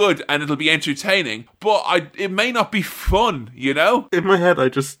it'll be good and it'll be entertaining, but it may not be fun, you know? In my head, I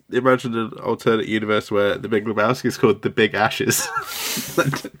just imagined an alternate universe where the Big Lebowski is called The Big Ashes.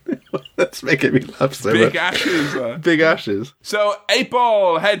 That's making me laugh so much. Big Ashes. Big Ashes. So,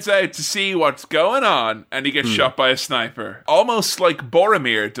 8-Ball heads out to see what's going on, and he gets shot by a sniper. Almost like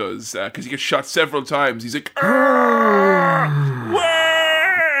Boromir does, because he gets shot several times. He's like,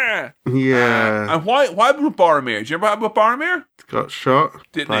 yeah. And why with Boromir? Do you remember about Boromir? Got shot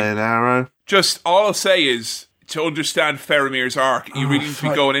by an arrow. Just, all I'll say is, to understand Faramir's arc, you really need to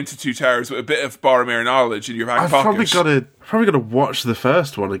be going into Two Towers with a bit of Boromir knowledge in your back pocket. Probably got to watch the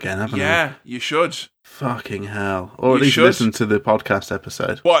first one again, haven't I? Yeah, you should. Fucking hell. Or at least listen to the podcast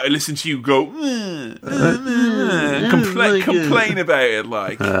episode. What, listen to you go, complain about it,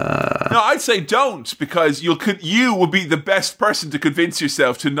 like. No, I'd say don't, because you would be the best person to convince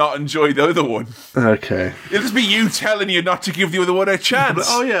yourself to not enjoy the other one. Okay. It'll just be you telling you not to give the other one a chance.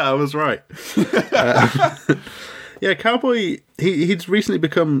 Oh yeah, I was right. Yeah, Cowboy, he'd recently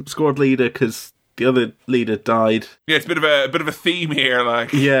become squad leader because the other leader died. Yeah, it's a bit of a theme here,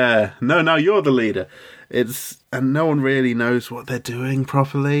 like. Yeah, no, you're the leader. And no one really knows what they're doing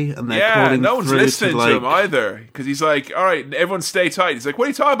properly, and they're no one's listening to him either, because he's like, all right, everyone stay tight. He's like, what are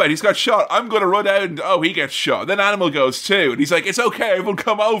you talking about? He's got shot. I'm going to run out, and he gets shot. Then Animal goes too, and he's like, it's okay, everyone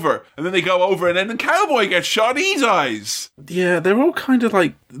come over. And then they go over, and then the Cowboy gets shot, and he dies. Yeah, they're all kind of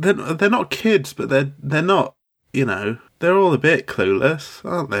like, they're not kids, but they're not, they're all a bit clueless,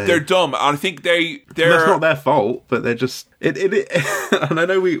 aren't they? They're dumb, and I think they're... That's not their fault, but they're just... And I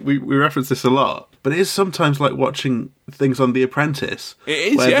know we reference this a lot, but it is sometimes like watching things on The Apprentice. It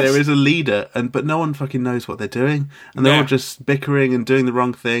is, where yes. there is a leader, but no one fucking knows what they're doing. And they're all just bickering and doing the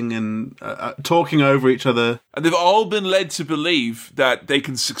wrong thing and talking over each other. And they've all been led to believe that they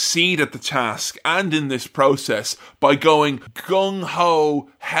can succeed at the task and in this process by going gung-ho,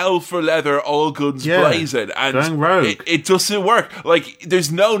 hell for leather, all guns blazing. And going rogue. It doesn't work. Like,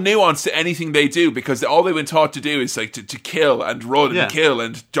 there's no nuance to anything they do, because all they've been taught to do is like to kill and run and kill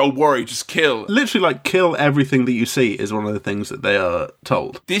and don't worry, just kill. Literally, like, kill everything that you see is one of the things that they are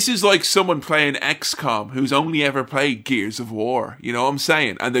told. This is like someone playing XCOM who's only ever played Gears of War. You know what I'm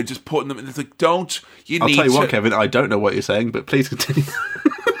saying? And they're just putting them in. It's like, I'll tell you what, Kevin, I don't know what you're saying, but please continue.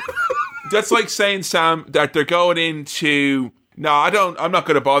 That's like saying, Sam, that they're going into... No, I'm not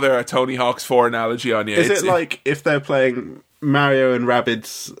going to bother a Tony Hawk's 4 analogy on you. Is it like if they're playing Mario and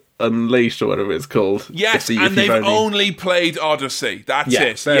Rabbids Unleashed or whatever it's called? Yes, and they've only played Odyssey. That's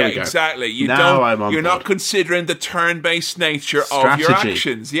it. There we go. Exactly. You're not considering the turn-based nature of your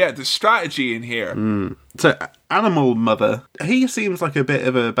actions. Yeah, the strategy in here. So, Animal Mother, he seems like a bit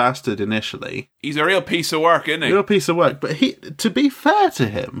of a bastard initially. He's a real piece of work, isn't he? Real piece of work. But to be fair to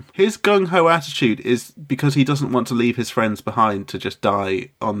him, his gung-ho attitude is because he doesn't want to leave his friends behind to just die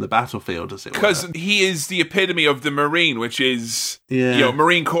on the battlefield, as it were. Because he is the epitome of the Marine, which is,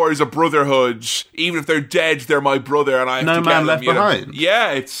 Marine Corps is a brotherhood. Even if they're dead, they're my brother, and I have to get them. No man left behind.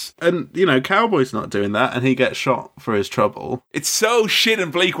 Yeah, it's... And, Cowboy's not doing that, and he gets shot for his trouble. It's so shit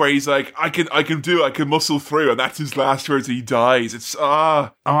and bleak where he's like, I can muscle through, and that's his last words. He dies. It's I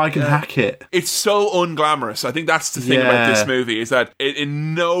can hack it. It's so unglamorous. I think that's the thing about this movie, is that it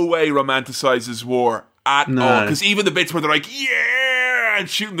in no way romanticizes war at all. Because even the bits where they're like, and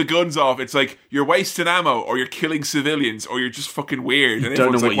shooting the guns off, it's like you're wasting ammo, or you're killing civilians, or you're just fucking weird. You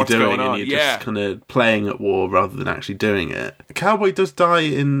don't know what you're doing, and you're just kind of playing at war rather than actually doing it. Cowboy does die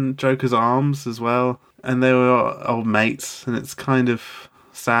in Joker's arms as well, and they were old mates, and it's kind of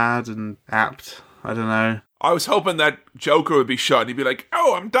sad and apt. I don't know. I was hoping that Joker would be shot and he'd be like,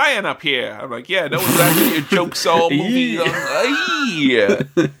 oh, I'm dying up here. I'm like, yeah, no one's actually a jokes all movie.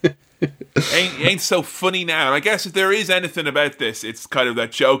 Ain't so funny now. And I guess if there is anything about this, it's kind of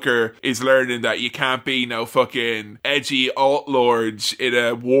that Joker is learning that you can't be no fucking edgy alt-lords in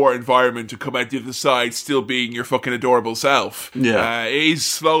a war environment to come out the other side still being your fucking adorable self. Yeah. He's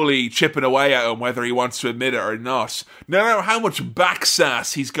slowly chipping away at him, whether he wants to admit it or not. No matter how much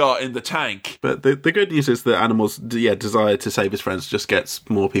backsass he's got in the tank. But the good news is that Animal's desire to save his friends just gets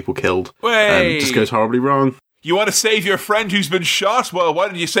more people killed. And just goes horribly wrong. You want to save your friend who's been shot? Well, why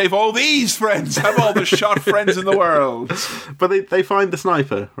don't you save all these friends? Have all the shot friends in the world. But they find the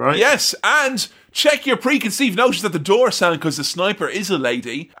sniper, right? Yes, and check your preconceived notions at the door, Sam, because the sniper is a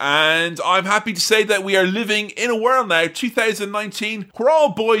lady. And I'm happy to say that we are living in a world now, 2019, where all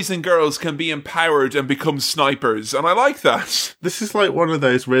boys and girls can be empowered and become snipers. And I like that. This is like one of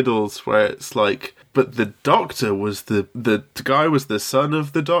those riddles where it's like... But the doctor was the guy was the son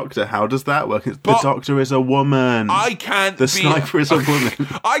of the doctor. How does that work? The doctor is a woman. The sniper is a woman.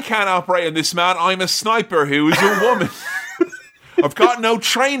 I can't operate on this man. I'm a sniper who is a woman. I've got no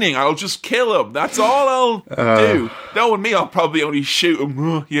training. I'll just kill him. That's all I'll do. Knowing me, I'll probably only shoot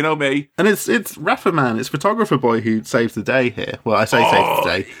him. You know me. And it's Rapper Man, it's Photographer Boy who saves the day here. Well, I say saves the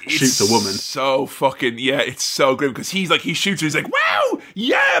day, shoots a woman. So fucking, it's so grim, because he shoots her, he's like, wow,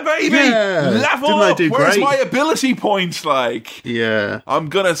 yeah, baby, level Didn't up, I do where's great? my ability points, like? Yeah. I'm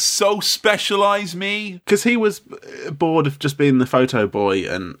gonna so specialise me. Because he was bored of just being the photo boy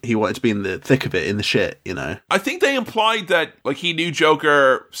and he wanted to be in the thick of it, in the shit, you know? I think they implied that, like, he knew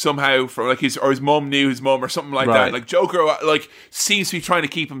Joker somehow from, like, his mum knew his mum or something like that. Like, Joker, like, seems to be trying to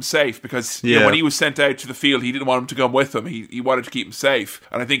keep him safe because you know, when he was sent out to the field, he didn't want him to come with him. He wanted to keep him safe.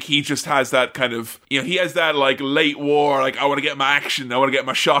 And I think he just has that kind of, he has that, like, late war, like, I want to get my action, I want to get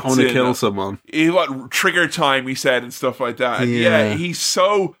my shots in. I want to kill someone. He got trigger time, he said, and stuff like that. And he's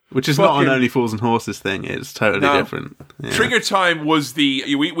so... Which is not an Only Fools and Horses thing, it's totally different. Yeah. Trigger time was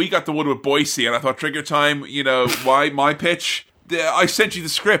we got the one with Boise, and I thought Trigger time, why my pitch? I sent you the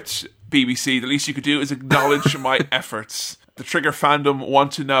script, BBC. The least you could do is acknowledge my efforts. The Trigger fandom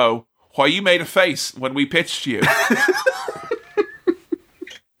want to know why you made a face when we pitched you.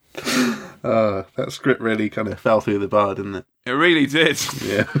 That script really kind of fell through the bar, didn't it? It really did.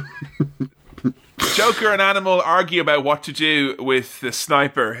 Yeah. Joker and Animal argue about what to do with the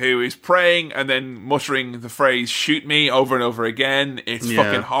sniper, who is praying and then muttering the phrase "shoot me" over and over again. It's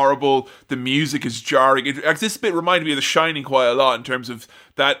fucking horrible. The music is jarring. This bit reminded me of The Shining quite a lot in terms of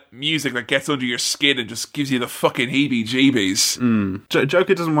that music that gets under your skin and just gives you the fucking heebie-jeebies.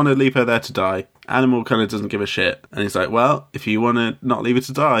 Joker doesn't want to leave her there to die. Animal kind of doesn't give a shit. And he's like, well, if you want to not leave her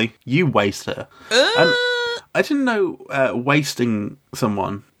to die, you waste her. And I didn't know wasting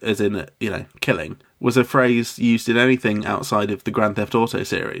someone, as in, killing, was a phrase used in anything outside of the Grand Theft Auto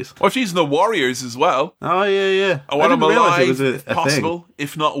series. Well, she's in the Warriors as well. Oh, yeah. I want them alive, it was if possible, thing.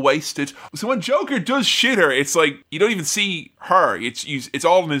 if not wasted. So when Joker does shoot her, it's like, you don't even see her. It's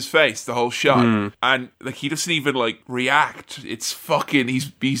all in his face, the whole shot. And, like, he doesn't even, like, react. It's fucking,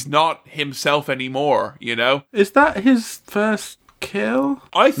 he's not himself anymore, Is that his first kill?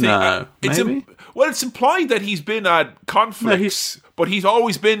 I think... No, maybe? It's implied that he's been at conflicts, but he's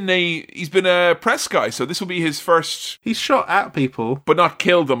always been a press guy, so this will be his first... He's shot at people. But not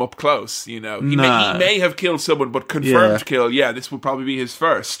killed them up close, He may have killed someone, but confirmed kill, this will probably be his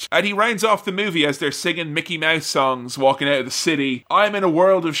first. And he rounds off the movie as they're singing Mickey Mouse songs, walking out of the city. I'm in a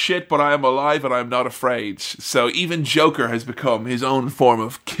world of shit, but I am alive and I'm not afraid. So even Joker has become his own form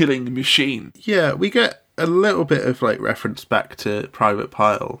of killing machine. Yeah, we get a little bit of like reference back to Private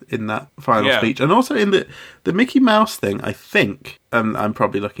Pile in that final speech, and also in the Mickey Mouse thing. I think, and I'm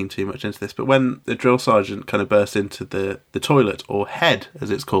probably looking too much into this, but when the drill sergeant kind of bursts into the toilet, or head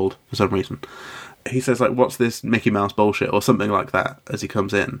as it's called for some reason, he says like, "What's this Mickey Mouse bullshit?" or something like that as he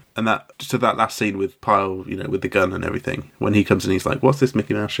comes in, and that last scene with Pile, with the gun and everything. When he comes in, he's like, "What's this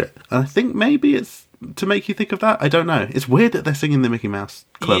Mickey Mouse shit?" And I think maybe it's to make you think of that. I don't know. It's weird that they're singing the Mickey Mouse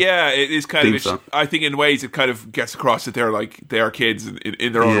Club. Yeah, it is kind of. I think in ways it kind of gets across that they are kids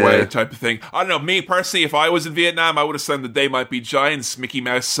in their own way, type of thing. I don't know. Me personally, if I was in Vietnam, I would have sung the "They Might Be Giants" Mickey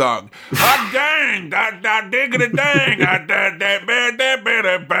Mouse song. Hot dang, da da diggity dang, da da da ba da ba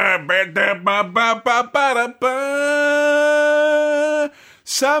da ba da ba ba ba ba ba.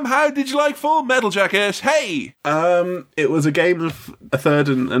 Sam, how did you like Full Metal Jacket? Hey, it was a game of a third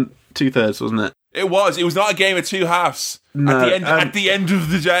and 2/3, wasn't it? It was not a game of two halves. No, at the end of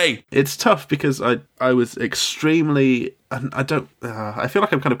the day, it's tough because I was extremely. I feel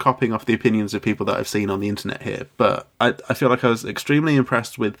like I'm kind of copying off the opinions of people that I've seen on the internet here, but I feel like I was extremely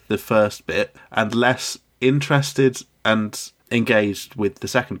impressed with the first bit and less interested and engaged with the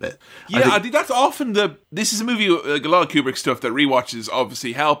second bit. Yeah, I think that's often this is a movie, like a lot of Kubrick stuff that rewatches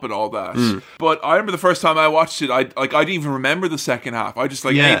obviously help and all that. But I remember the first time I watched it, I didn't even remember the second half. I just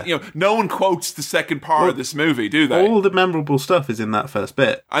no one quotes the second part of this movie, do they? All the memorable stuff is in that first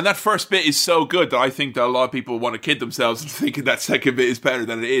bit. And that first bit is so good that I think that a lot of people want to kid themselves into thinking that second bit is better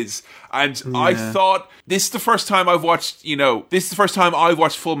than it is. And I thought, this is the first time I've watched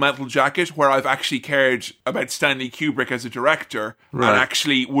Full Metal Jacket where I've actually cared about Stanley Kubrick as a director. And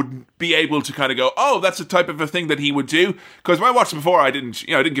actually would be able to kind of go, oh, that's the type of a thing that he would do. Because when I watched it before, I didn't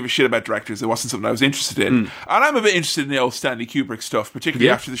give a shit about directors. It wasn't something I was interested in. And I'm a bit interested in the old Stanley Kubrick stuff,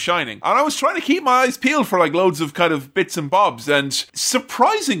 particularly after The Shining. And I was trying to keep my eyes peeled for like loads of kind of bits and bobs. And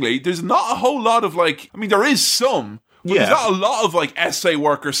surprisingly, there's not a whole lot of there is some. But there's not a lot of like essay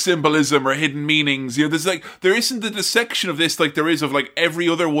work or symbolism or hidden meanings. There isn't the dissection of this like there is of like every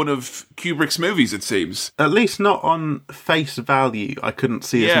other one of Kubrick's movies, it seems. At least not on face value. I couldn't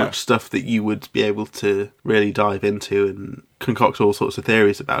see as much stuff that you would be able to really dive into and concoct all sorts of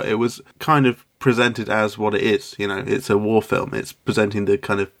theories about. It was kind of presented as what it is. It's a war film. It's presenting the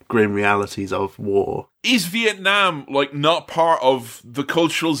kind of grim realities of war. Is Vietnam, like, not part of the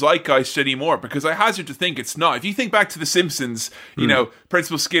cultural zeitgeist anymore? Because I hazard to think it's not. If you think back to The Simpsons, you know,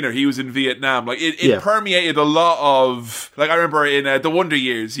 Principal Skinner, he was in Vietnam. Like, it permeated a lot of... Like, I remember in The Wonder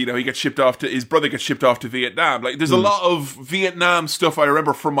Years, you know, his brother gets shipped off to Vietnam. Like, there's a lot of Vietnam stuff I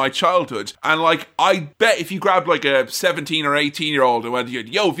remember from my childhood. And, like, I bet if you grabbed, like, a 17 or 18-year-old and went,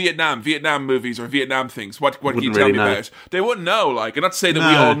 yo, Vietnam movies or Vietnam things, what can you tell me about? They wouldn't know, like, and not to say that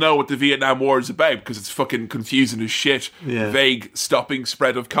we all know what the Vietnam War is about, because it's fucking confusing as shit, vague stopping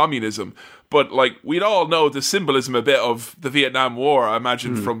spread of communism. But, like, we'd all know the symbolism a bit of the Vietnam War, I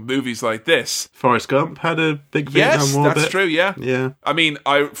imagine, from movies like this. Forrest Gump had a big Vietnam War bit. Yes, that's true, yeah. Yeah. I mean,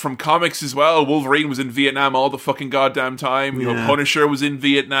 from comics as well, Wolverine was in Vietnam all the fucking goddamn time. You know, Punisher was in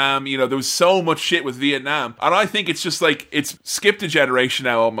Vietnam. You know, there was so much shit with Vietnam. And I think it's just, like, it's skipped a generation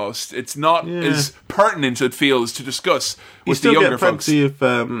now, almost. It's not as pertinent, it feels, to discuss with the younger folks. You still get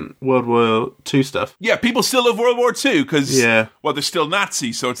plenty of World War II stuff. Yeah, people still love World War II, because, well, they're still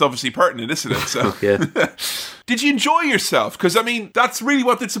Nazis, so it's obviously pertinent, isn't it? So. Did you enjoy yourself? Because, I mean, that's really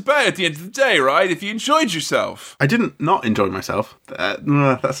what it's about at the end of the day, right? If you enjoyed yourself. I didn't not enjoy myself.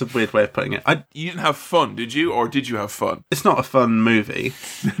 That's a weird way of putting it. You didn't have fun, did you? Or did you have fun? It's not a fun movie.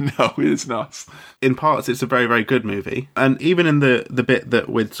 No, it's not. In parts, it's a very, very good movie. And even in the bit that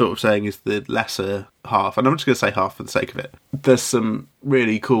we're sort of saying is the lesser half, and I'm just going to say half for the sake of it, there's some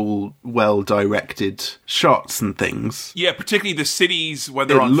really cool, well-directed shots and things. Yeah, particularly the cities when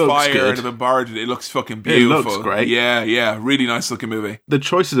they're on fire and bombarded. It looks fucking beautiful. It looks great. Yeah. Really nice looking movie. The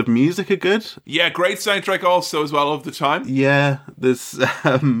choices of music are good. Yeah, great soundtrack also as well of the time. Yeah, there's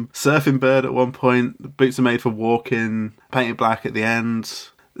Surfing Bird at one point, Boots Are Made for Walking, Painted Black at the end.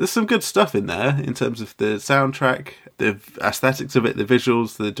 There's some good stuff in there in terms of the soundtrack, the aesthetics of it, the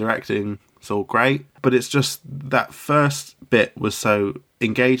visuals, the directing. It's all great. But it's just that first bit was so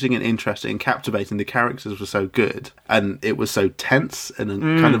engaging and interesting and captivating. The characters were so good. And it was so tense and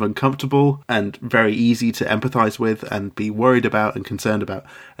kind of uncomfortable and very easy to empathise with and be worried about and concerned about.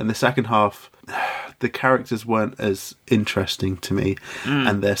 And the second half, the characters weren't as interesting to me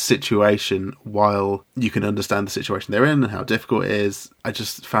and their situation, while you can understand the situation they're in and how difficult it is, I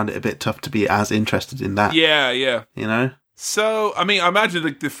just found it a bit tough to be as interested in that. Yeah. You know? So, I mean, I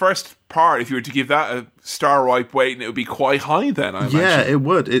imagine the first part, if you were to give that a star wipe weighting, it would be quite high then, I imagine. Yeah, it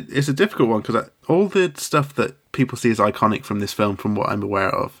would. It's a difficult one, because all the stuff that people see as iconic from this film, from what I'm aware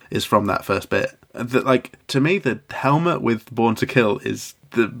of, is from that first bit. Like, to me, the helmet with Born to Kill is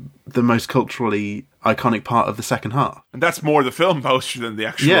the most culturally iconic part of the second half. And that's more the film poster than the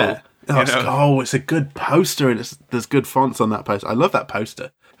actual... Yeah. It's a good poster, and there's good fonts on that poster. I love that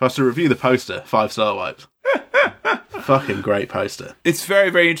poster. If I was to review the poster, 5 star wipes. Fucking great poster. It's very,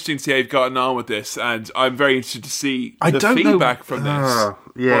 very interesting to see how you've gotten on with this, and I'm very interested to see the feedback from this.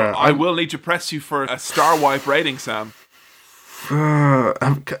 Yeah, I will need to press you for a star wipe rating, Sam.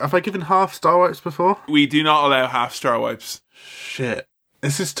 Have I given half star wipes before? We do not allow half star wipes. Shit.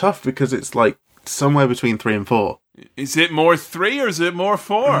 This is tough because it's like somewhere between 3 and 4. Is it more 3 or is it more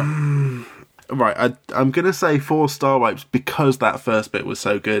 4? Right, I'm going to say 4 star wipes because that first bit was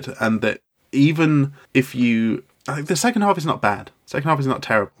so good, and that even if you... I think the second half is not bad. Second half is not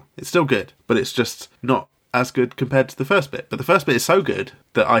terrible. It's still good, but it's just not as good compared to the first bit. But the first bit is so good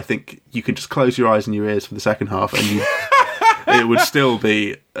that I think you can just close your eyes and your ears for the second half, and it would still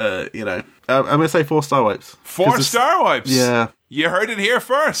be, I'm going to say 4 star wipes. 4 star wipes? Yeah. You heard it here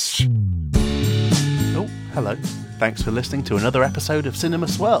first. Oh, hello. Thanks for listening to another episode of Cinema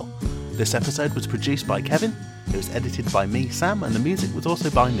Swirl. This episode was produced by Kevin, it was edited by me, Sam, and the music was also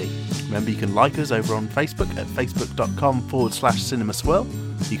by me. Remember, you can like us over on Facebook at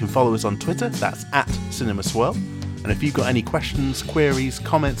facebook.com/cinemaswirl. You can follow us on Twitter, that's @cinemaswirl. And if you've got any questions, queries,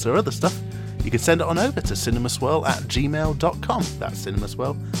 comments, or other stuff, you can send it on over to cinemaswirl@gmail.com. That's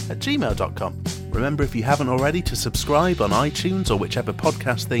cinemaswirl@gmail.com. Remember, if you haven't already, to subscribe on iTunes or whichever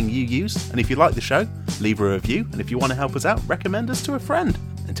podcast thing you use. And if you like the show, leave a review. And if you want to help us out, recommend us to a friend.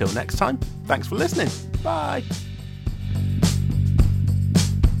 Until next time, thanks for listening. Bye.